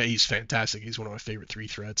Hood, but he's fantastic. He's one of my favorite 3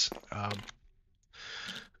 threats.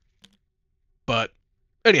 But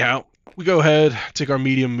anyhow, we go ahead, take our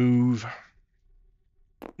medium move.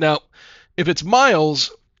 Now, if it's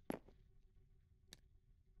Miles,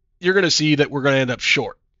 you're going to see that we're going to end up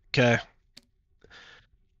short, okay?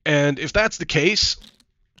 And if that's the case,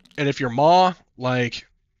 and if you're Maw, like,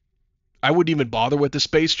 I wouldn't even bother with the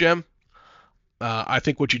Space Gem. I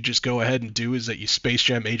think what you just go ahead and do is that you Space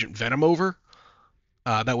Gem Agent Venom over.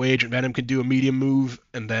 That way Agent Venom can do a medium move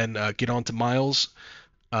and then get onto Miles.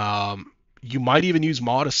 You might even use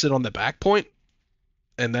Maw to sit on the back point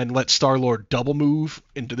and then let Star-Lord double move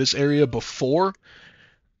into this area before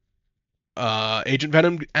Agent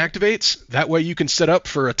Venom activates. That way you can set up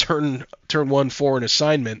for a turn 1 for an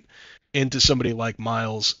assignment into somebody like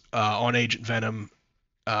Miles on Agent Venom,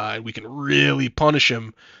 and we can really punish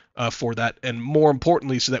him for that, and more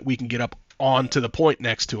importantly, so that we can get up onto the point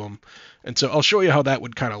next to him. And so I'll show you how that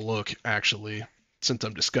would kind of look, actually, since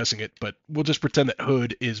I'm discussing it, but we'll just pretend that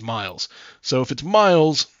Hood is Miles. So if it's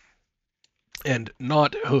Miles and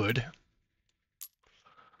not Hood,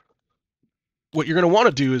 what you're going to want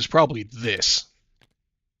to do is probably this.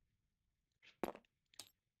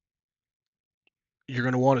 You're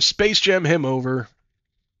going to want to Space Gem him over,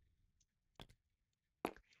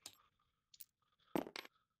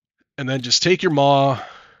 and then just take your Maw,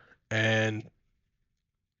 and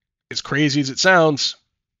as crazy as it sounds,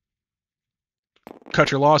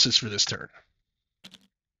 cut your losses for this turn.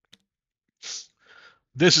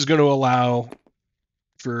 This is going to allow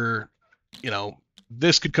for,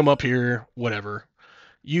 this could come up here, whatever.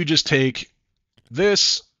 You just take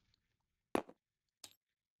this,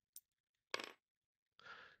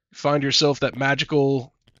 find yourself that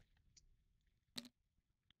magical,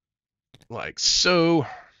 like so.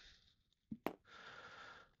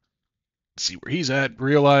 See where he's at,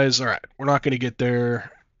 realize, all right, we're not going to get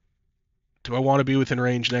there. Do I want to be within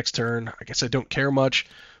range next turn? I guess I don't care much,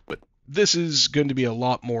 but this is going to be a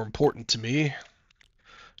lot more important to me,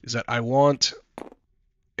 is that I want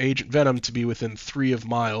Agent Venom to be within 3 of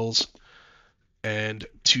Miles and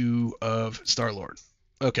 2 of Star-Lord.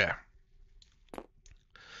 Okay.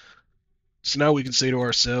 So now we can say to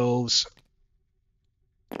ourselves,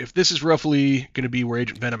 if this is roughly going to be where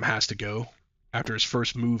Agent Venom has to go after his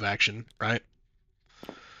first move action, right?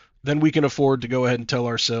 Then we can afford to go ahead and tell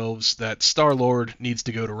ourselves that Star-Lord needs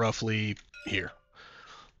to go to roughly here.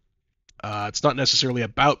 It's not necessarily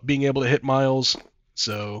about being able to hit Miles,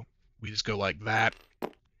 so we just go like that.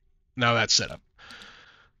 Now that's set up.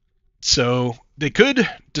 So they could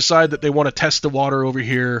decide that they want to test the water over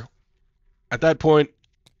here. At that point,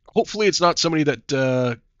 hopefully it's not somebody that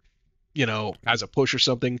has a push or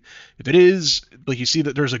something. If it is, like you see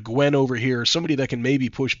that there's a Gwen over here, somebody that can maybe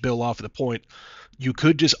push Bill off of the point, you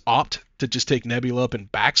could just opt to just take Nebula up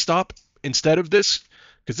and backstop instead of this,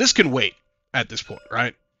 because this can wait at this point,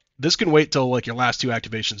 right? This can wait till like your last 2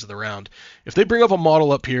 activations of the round. If they bring up a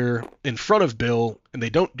model up here in front of Bill and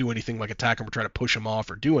they don't do anything like attack him or try to push him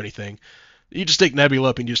off or do anything, you just take Nebula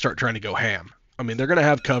up and you start trying to go ham. I mean, they're going to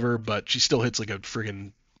have cover, but she still hits like a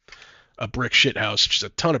friggin' a brick shithouse, just a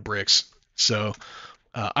ton of bricks. So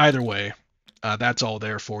either way, that's all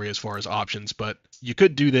there for you as far as options. But you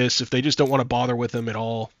could do this if they just don't want to bother with him at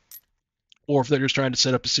all, or if they're just trying to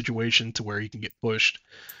set up a situation to where he can get pushed.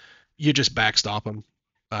 You just backstop him.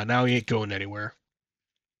 Now he ain't going anywhere.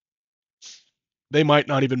 They might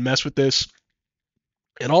not even mess with this.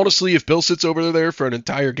 And honestly, if Bill sits over there for an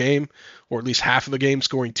entire game, or at least half of the game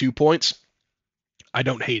scoring 2 points, I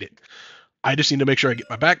don't hate it. I just need to make sure I get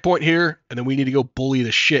my back point here, and then we need to go bully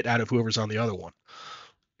the shit out of whoever's on the other one.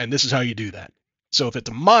 And this is how you do that. So if it's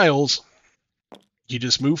a Miles, you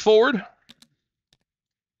just move forward.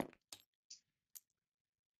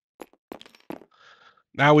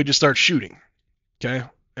 Now we just start shooting. Okay?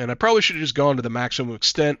 And I probably should have just gone to the maximum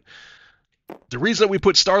extent. The reason that we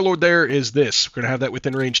put Star-Lord there is this. We're going to have that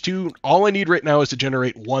within range 2. All I need right now is to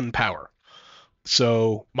generate 1 power.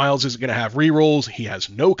 So Miles isn't going to have rerolls. He has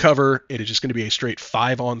no cover. It is just going to be a straight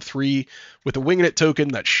 5-on-3 with a winging it token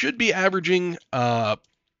that should be averaging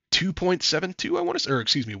 2.72, I want to say, or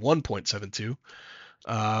excuse me, 1.72.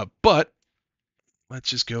 But let's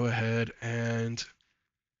just go ahead and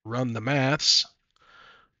run the maths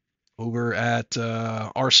over at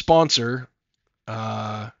our sponsor,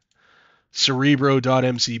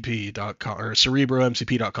 cerebro.mcp.com or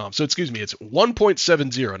cerebromcp.com. So excuse me, it's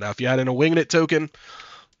 1.70. Now, if you add in a winging it token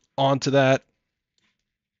onto that,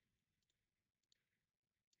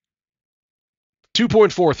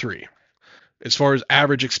 2.43 as far as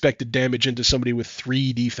average expected damage into somebody with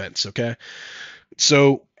 3 defense. Okay,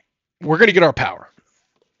 so we're going to get our power.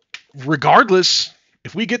 Regardless,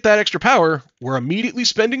 if we get that extra power, we're immediately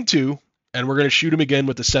spending 2, and we're going to shoot him again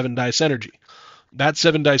with the 7 dice energy. That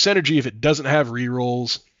 7 dice energy, if it doesn't have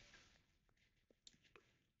rerolls,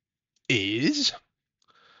 is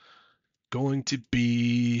going to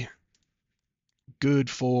be good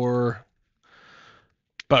for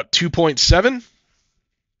about 2.7.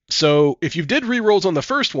 So if you did rerolls on the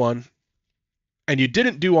first one and you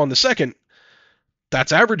didn't do on the second,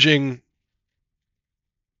 that's averaging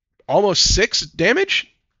almost 6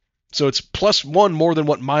 damage. So it's +1 more than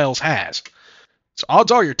what Miles has. So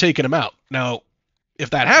odds are you're taking him out. Now, if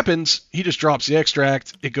that happens, he just drops the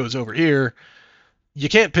extract. It goes over here. You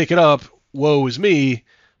can't pick it up. Woe is me.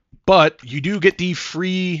 But you do get the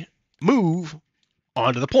free move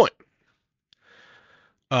onto the point.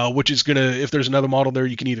 Which is going to, if there's another model there,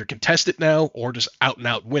 you can either contest it now or just out and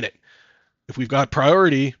out win it. If we've got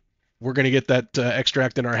priority, we're going to get that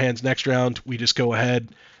extract in our hands next round. We just go ahead,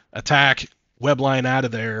 attack, webline out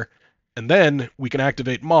of there, and then we can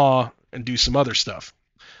activate Maw and do some other stuff.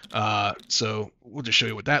 So we'll just show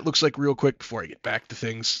you what that looks like real quick before I get back to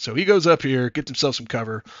things. So he goes up here, gets himself some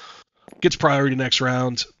cover, gets priority next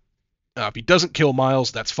round. If he doesn't kill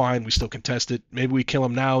Miles, that's fine. We still contest it. Maybe we kill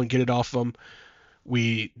him now and get it off him.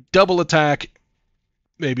 We double attack,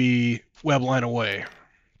 maybe webline away.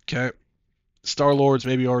 Okay. Star-Lord's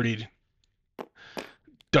maybe already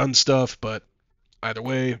done stuff, but either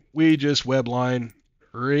way, we just webline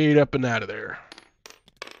right up and out of there.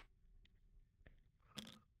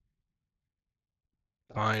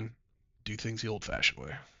 Fine. Do things the old-fashioned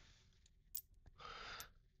way.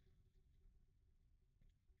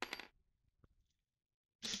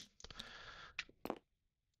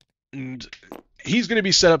 And he's going to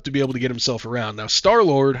be set up to be able to get himself around. Now,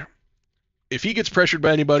 Star-Lord, if he gets pressured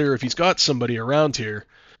by anybody or if he's got somebody around here,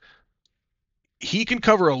 he can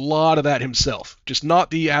cover a lot of that himself. Just not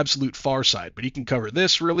the absolute far side, but he can cover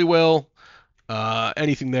this really well.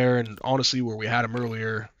 Anything there, and honestly, where we had him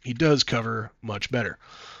earlier, he does cover much better.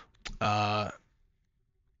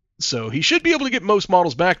 So he should be able to get most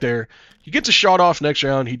models back there. He gets a shot off next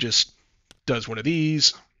round. He just does one of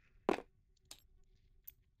these.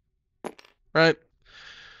 Right?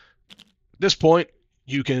 At this point,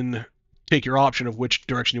 you can take your option of which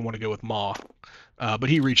direction you want to go with Maw. But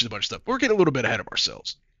he reaches a bunch of stuff. We're getting a little bit ahead of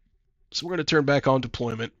ourselves. So we're going to turn back on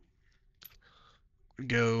deployment.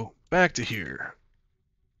 Go back to here.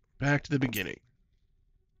 Back to the beginning.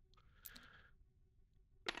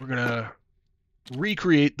 We're going to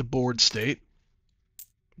recreate the board state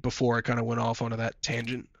before I kind of went off onto that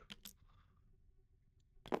tangent.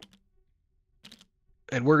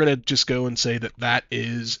 And we're going to just go and say that that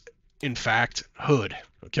is, in fact, Hood.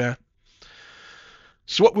 Okay?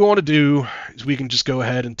 So what we want to do is we can just go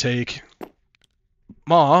ahead and take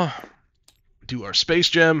Maw, do our Space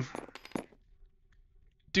Gem,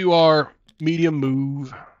 do our medium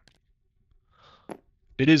move.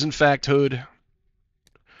 It is, in fact, Hood.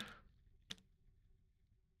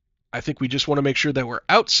 I think we just want to make sure that we're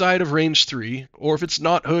outside of range 3, or if it's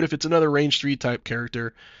not Hood, if it's another range 3 type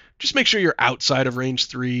character, just make sure you're outside of range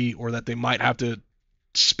 3, or that they might have to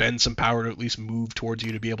spend some power to at least move towards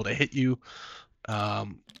you to be able to hit you.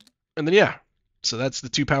 And then, yeah, so that's the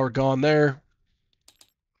 2 power gone there.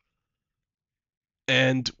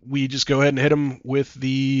 And we just go ahead and hit him with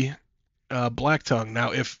the Black Tongue.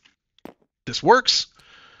 Now, if this works,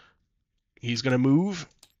 he's going to move.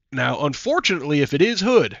 Now, unfortunately, if it is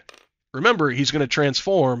Hood, remember, he's going to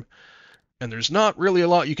transform, and there's not really a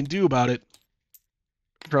lot you can do about it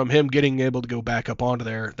from him getting able to go back up onto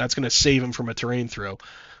there. That's going to save him from a terrain throw.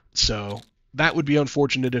 So that would be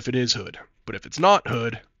unfortunate if it is Hood. But if it's not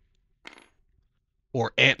Hood,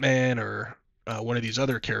 or Ant-Man, or one of these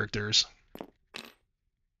other characters,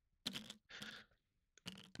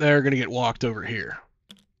 they're going to get walked over here.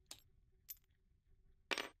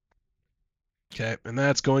 Okay, and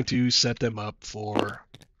that's going to set them up for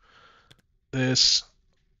this.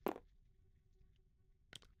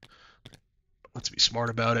 Let's be smart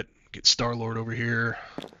about it. Get Star-Lord over here.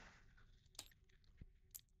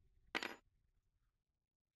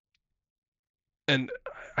 And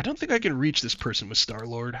I don't think I can reach this person with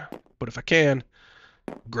Star-Lord, but if I can,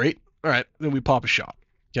 great. All right, then we pop a shot.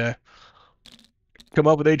 Okay. Come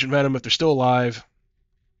up with Agent Venom if they're still alive.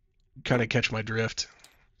 Kind of catch my drift.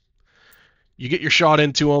 You get your shot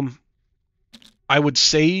into them. I would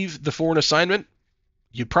save the foreign assignment.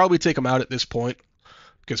 You'd probably take them out at this point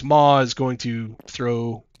because Maw is going to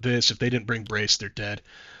throw this. If they didn't bring Brace, they're dead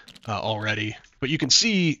already. But you can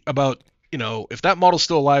see about, if that model's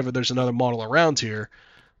still alive or there's another model around here,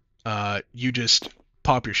 you just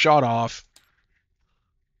pop your shot off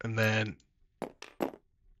and then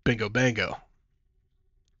bingo bango.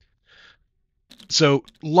 So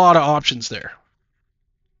a lot of options there.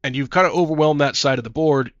 And you've kind of overwhelmed that side of the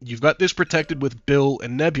board. You've got this protected with Bill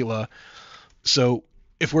and Nebula. So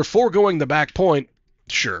if we're foregoing the back point,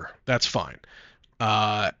 sure, that's fine.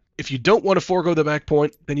 If you don't want to forego the back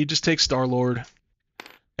point, then you just take Star-Lord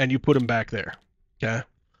and you put him back there. Okay?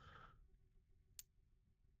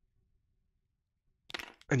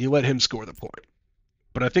 And you let him score the point.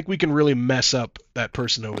 But I think we can really mess up that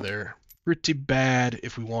person over there pretty bad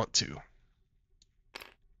if we want to.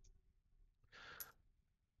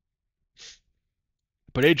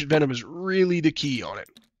 But Agent Venom is really the key on it.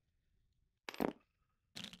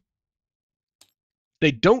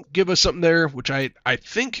 They don't give us something there, which I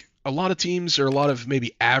think a lot of teams or a lot of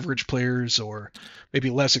maybe average players or maybe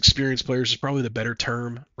less experienced players is probably the better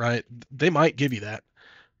term, right? They might give you that.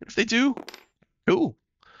 If they do, cool.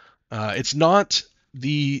 It's not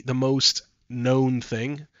the most known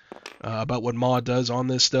thing about what Maw does on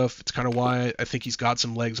this stuff. It's kind of why I think he's got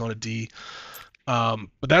some legs on a D. But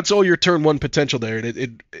that's all your turn one potential there.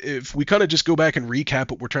 If we kind of just go back and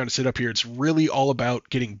recap what we're trying to set up here, it's really all about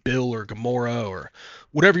getting Bill or Gamora or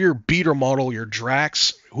whatever your beater model, your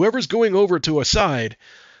Drax, whoever's going over to a side.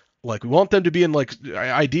 Like, we want them to be in, like,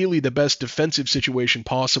 ideally the best defensive situation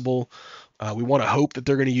possible. We want to hope that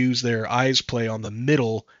they're going to use their eyes play on the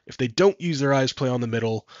middle. If they don't use their eyes play on the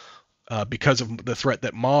middle because of the threat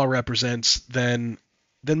that Maw represents, then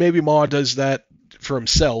maybe Maw does that for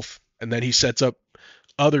himself, and then he sets up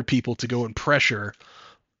other people to go and pressure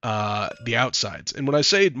the outsides. And when I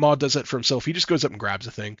say Maw does that for himself, he just goes up and grabs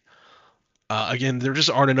a thing. Again, there just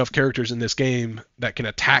aren't enough characters in this game that can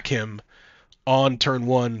attack him on turn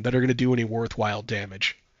one that are going to do any worthwhile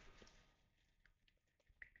damage.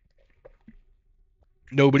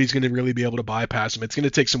 Nobody's going to really be able to bypass him. It's going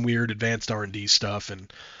to take some weird advanced R&D stuff,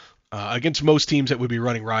 and against most teams that would be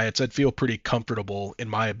running Riots, I'd feel pretty comfortable in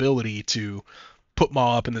my ability to put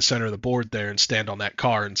Maw up in the center of the board there and stand on that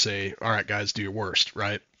car and say, all right, guys, do your worst,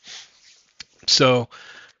 right? So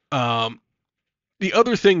the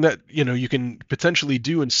other thing that, you can potentially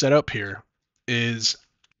do and set up here is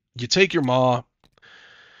you take your Maw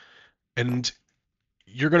and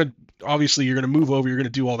you're going to move over, you're going to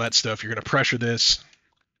do all that stuff, you're going to pressure this.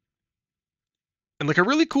 And like a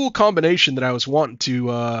really cool combination that I was wanting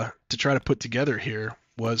to try to put together here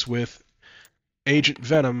was with Agent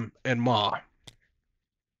Venom and Maw.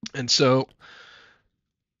 And so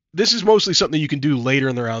this is mostly something you can do later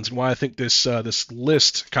in the rounds, and why I think this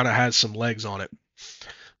list kind of has some legs on it.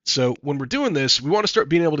 So when we're doing this, we want to start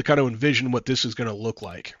being able to kind of envision what this is going to look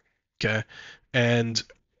like, okay? And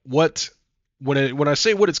when I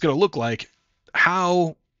say what it's going to look like,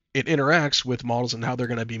 how it interacts with models and how they're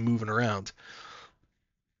going to be moving around.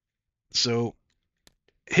 So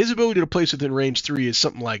his ability to place within range 3 is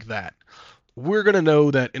something like that. We're going to know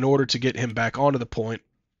that in order to get him back onto the point,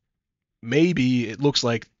 maybe it looks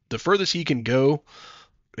like the furthest he can go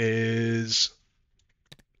is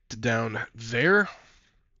down there.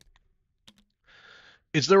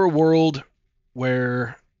 Is there a world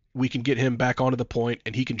where we can get him back onto the point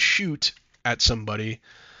and he can shoot at somebody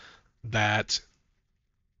that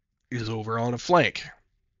is over on a flank?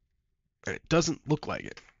 And it doesn't look like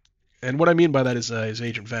it. And what I mean by that is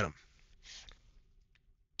Agent Venom.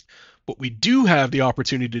 What we do have the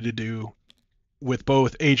opportunity to do with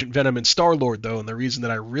both Agent Venom and Star-Lord, though, and the reason that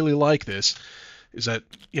I really like this, is that,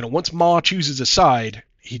 once Maw chooses a side,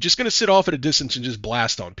 he's just going to sit off at a distance and just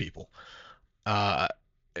blast on people.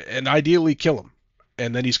 And ideally kill them.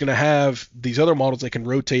 And then he's going to have these other models that can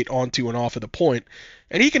rotate onto and off of the point,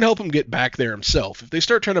 and he can help them get back there himself. If they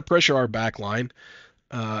start trying to pressure our back line,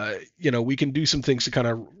 we can do some things to kind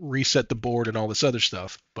of reset the board and all this other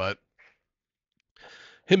stuff. But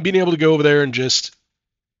him being able to go over there and just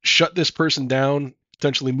shut this person down,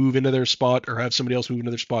 potentially move into their spot or have somebody else move into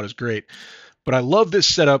their spot is great. But I love this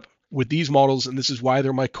setup with these models, and this is why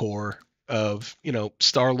they're my core of,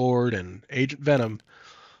 Star-Lord and Agent Venom,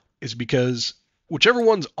 is because whichever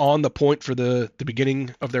one's on the point for the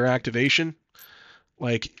beginning of their activation,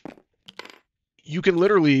 like you can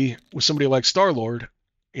literally, with somebody like Star-Lord,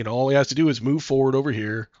 all he has to do is move forward over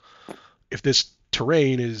here. If this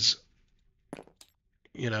terrain is,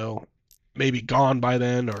 maybe gone by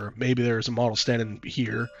then, or maybe there's a model standing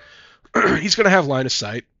here, he's going to have line of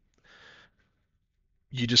sight.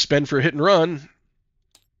 You just spend for a hit and run,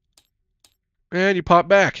 and you pop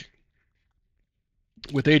back.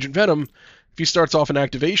 With Agent Venom, if he starts off an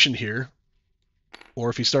activation here, or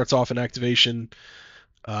if he starts off an activation,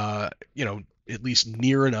 at least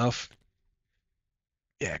near enough,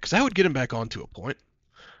 yeah, because that would get him back onto a point.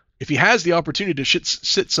 If he has the opportunity to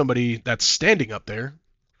sit somebody that's standing up there,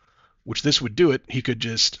 which this would do it, he could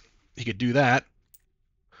do that.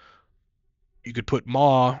 You could put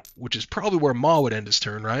Maw, which is probably where Maw would end his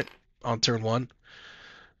turn, right? On turn 1.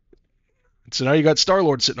 So now you got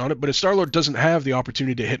Star-Lord sitting on it, but if Star-Lord doesn't have the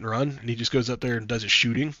opportunity to hit and run, and he just goes up there and does his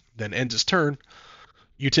shooting, then ends his turn,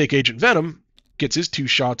 you take Agent Venom, gets his 2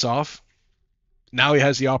 shots off. Now he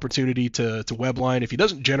has the opportunity to webline. If he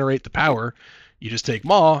doesn't generate the power, you just take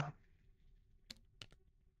Maw.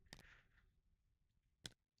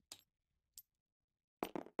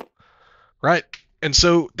 Right? And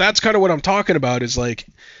so that's kind of what I'm talking about, is like,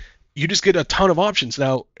 you just get a ton of options.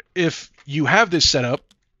 Now, if you have this set up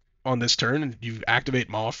on this turn, and you activate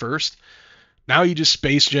Maw first, now you just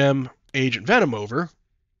Space Gem Agent Venom over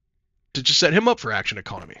to just set him up for action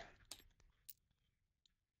economy.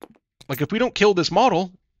 Like, if we don't kill this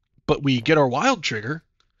model, but we get our wild trigger,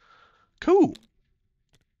 cool.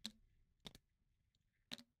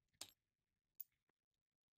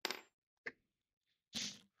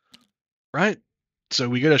 Right? So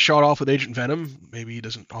we get a shot off with Agent Venom. Maybe he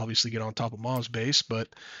doesn't obviously get on top of Maw's base, but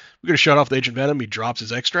we get a shot off with Agent Venom. He drops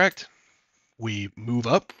his extract. We move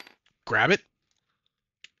up, grab it,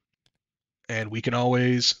 and we can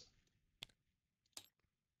always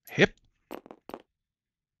hip.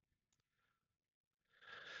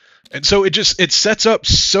 And so it sets up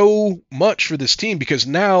so much for this team, because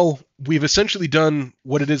now we've essentially done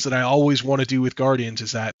what it is that I always want to do with Guardians,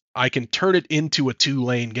 is that I can turn it into a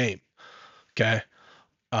 2-lane game. Okay?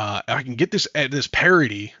 I can get this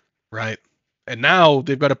parity, right? And now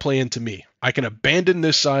they've got to play into me. I can abandon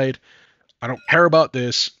this side. I don't care about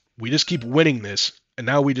this. We just keep winning this, and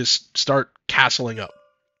now we just start castling up.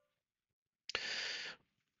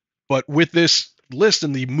 But with this list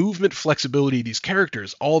and the movement flexibility of these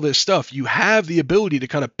characters, all this stuff, you have the ability to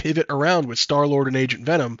kind of pivot around with Star-Lord and Agent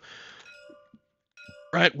Venom,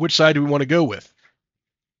 right? Which side do we want to go with?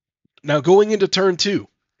 Now, going into turn 2,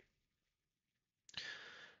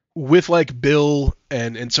 with like Bill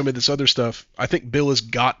and some of this other stuff, I think Bill has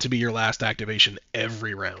got to be your last activation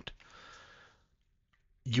every round.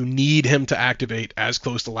 You need him to activate as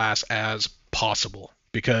close to last as possible,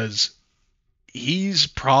 because he's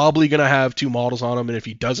probably going to have 2 models on him, and if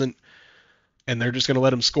he doesn't, and they're just going to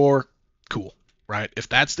let him score, cool, right? If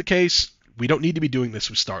that's the case, we don't need to be doing this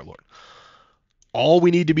with Star-Lord. All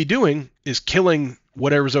we need to be doing is killing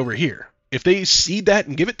whatever's over here. If they seed that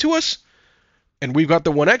and give it to us, and we've got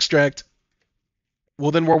the 1 extract, well,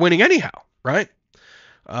 then we're winning anyhow, right?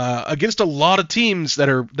 Against a lot of teams that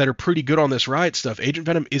are pretty good on this Riot stuff, Agent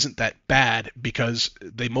Venom isn't that bad, because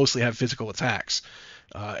they mostly have physical attacks.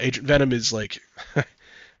 Agent Venom is like,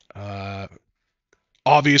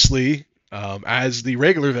 obviously, as the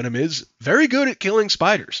regular Venom is, very good at killing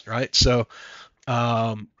spiders, right? So,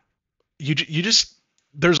 you just,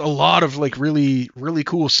 there's a lot of like really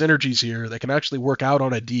cool synergies here that can actually work out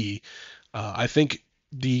on a D. I think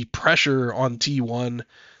the pressure on T1,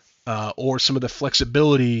 or some of the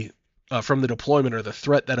flexibility from the deployment, or the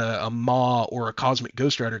threat that a Maw or a Cosmic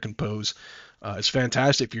Ghost Rider can pose, is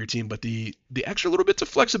fantastic for your team. But the extra little bits of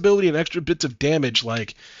flexibility and extra bits of damage,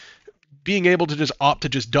 like being able to just opt to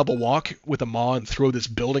just double walk with a Maw and throw this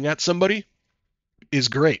building at somebody, is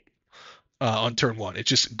great on turn 1. It's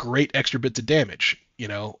just great extra bits of damage.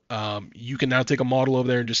 You can now take a model over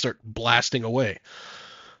there and just start blasting away.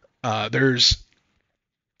 There's,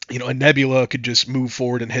 a Nebula could just move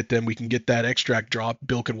forward and hit them. We can get that extract drop.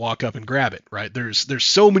 Bill can walk up and grab it, right? There's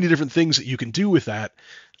so many different things that you can do with that,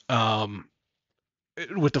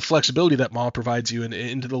 with the flexibility that Maw provides you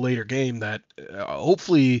into the later game, that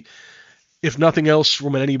hopefully, if nothing else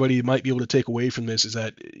from anybody might be able to take away from this, is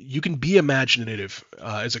that you can be imaginative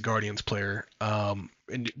as a Guardians player.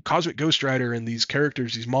 And Cosmic Ghost Rider and these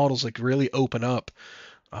characters, these models, like really open up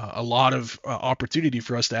a lot of opportunity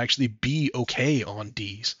for us to actually be okay on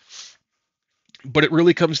Ds. But it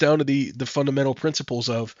really comes down to the fundamental principles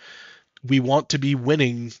of, we want to be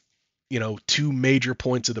winning, 2 major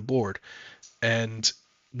points of the board. And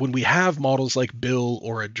when we have models like Bill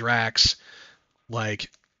or a Drax, like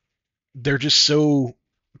they're just so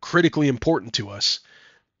critically important to us.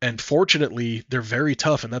 And fortunately, they're very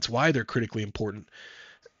tough, and that's why they're critically important.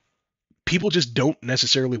 People just don't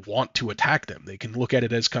necessarily want to attack them. They can look at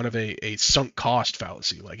it as kind of a sunk cost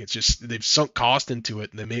fallacy. Like it's just they've sunk cost into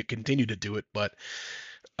it and they may continue to do it, but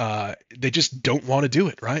they just don't want to do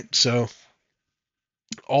it, right? So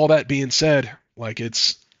all that being said, like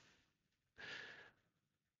it's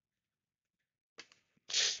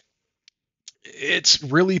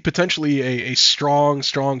really potentially a strong,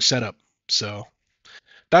 strong setup. So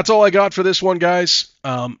that's all I got for this one, guys.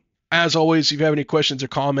 As always, if you have any questions or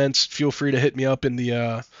comments, feel free to hit me up in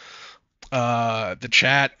the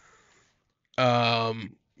chat.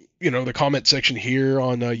 Um, the comment section here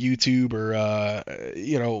on YouTube,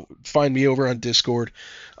 or find me over on Discord.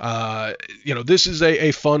 This is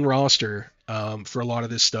a fun roster for a lot of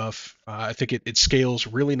this stuff. I think it scales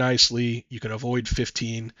really nicely. You can avoid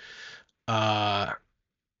 15. Uh,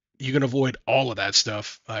 you can avoid all of that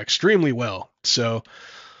stuff extremely well. So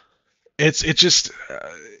it's just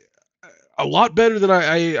a lot better than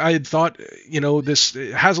I had thought. This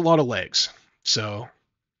has a lot of legs. So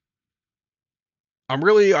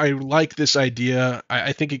I like this idea.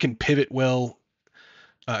 I think it can pivot well.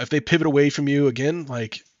 If they pivot away from you again,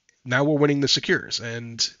 like now we're winning the secures,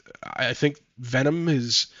 and I think Venom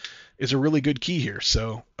is a really good key here.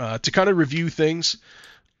 So to kind of review things,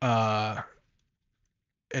 uh,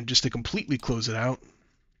 and just to completely close it out,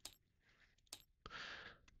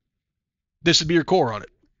 this would be your core on it.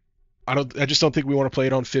 I just don't think we want to play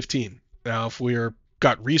it on 15. Now, if we're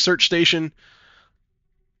got research station,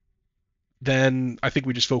 then I think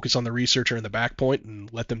we just focus on the researcher and the back point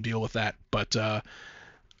and let them deal with that. But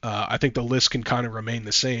I think the list can kind of remain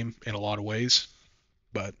the same in a lot of ways.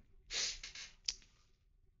 But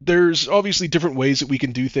there's obviously different ways that we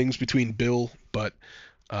can do things between Bill, but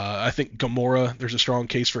I think Gamora, there's a strong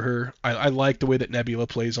case for her. I like the way that Nebula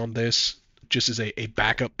plays on this, just as a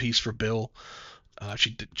backup piece for Bill.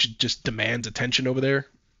 She just demands attention over there.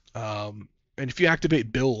 And if you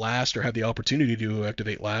activate Bill last, or have the opportunity to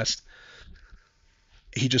activate last,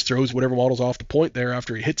 he just throws whatever models off the point there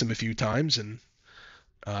after he hits him a few times, and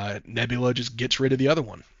Nebula just gets rid of the other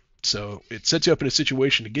one. So it sets you up in a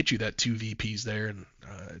situation to get you that two VPs there, and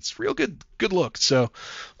it's real good look. So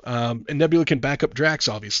and Nebula can back up Drax,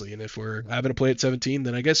 obviously, and if we're having to play at 17,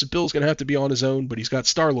 then I guess Bill's gonna have to be on his own, but he's got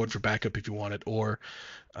Star Lord for backup if you want it, or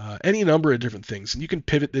any number of different things. And you can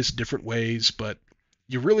pivot this different ways, but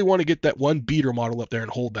you really want to get that one beater model up there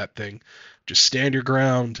and hold that thing. Just stand your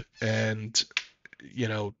ground and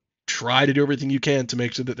try to do everything you can to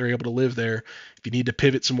make sure that they're able to live there. If you need to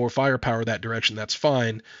pivot some more firepower that direction, that's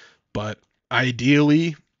fine. But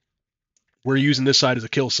ideally, we're using this side as a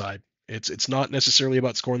kill side. It's not necessarily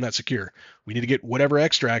about scoring that secure. We need to get whatever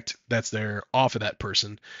extract that's there off of that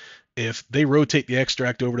person. If they rotate the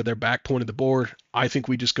extract over to their back point of the board, I think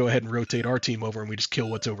we just go ahead and rotate our team over and we just kill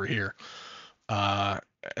what's over here. Uh,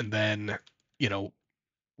 and then, you know,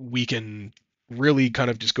 we can really kind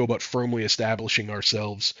of just go about firmly establishing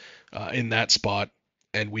ourselves in that spot,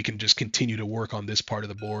 and we can just continue to work on this part of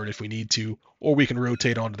the board if we need to, or we can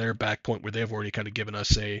rotate onto their back point where they've already kind of given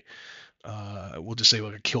us a we'll just say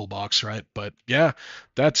like a kill box, right? But yeah,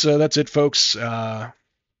 that's it, folks. And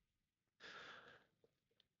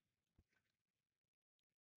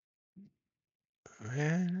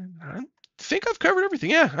I think I've covered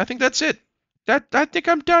everything. Yeah, I think that's it. That I think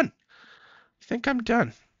I'm done. I think I'm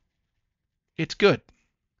done. It's good.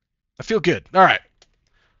 I feel good. All right.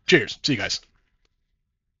 Cheers. See you guys.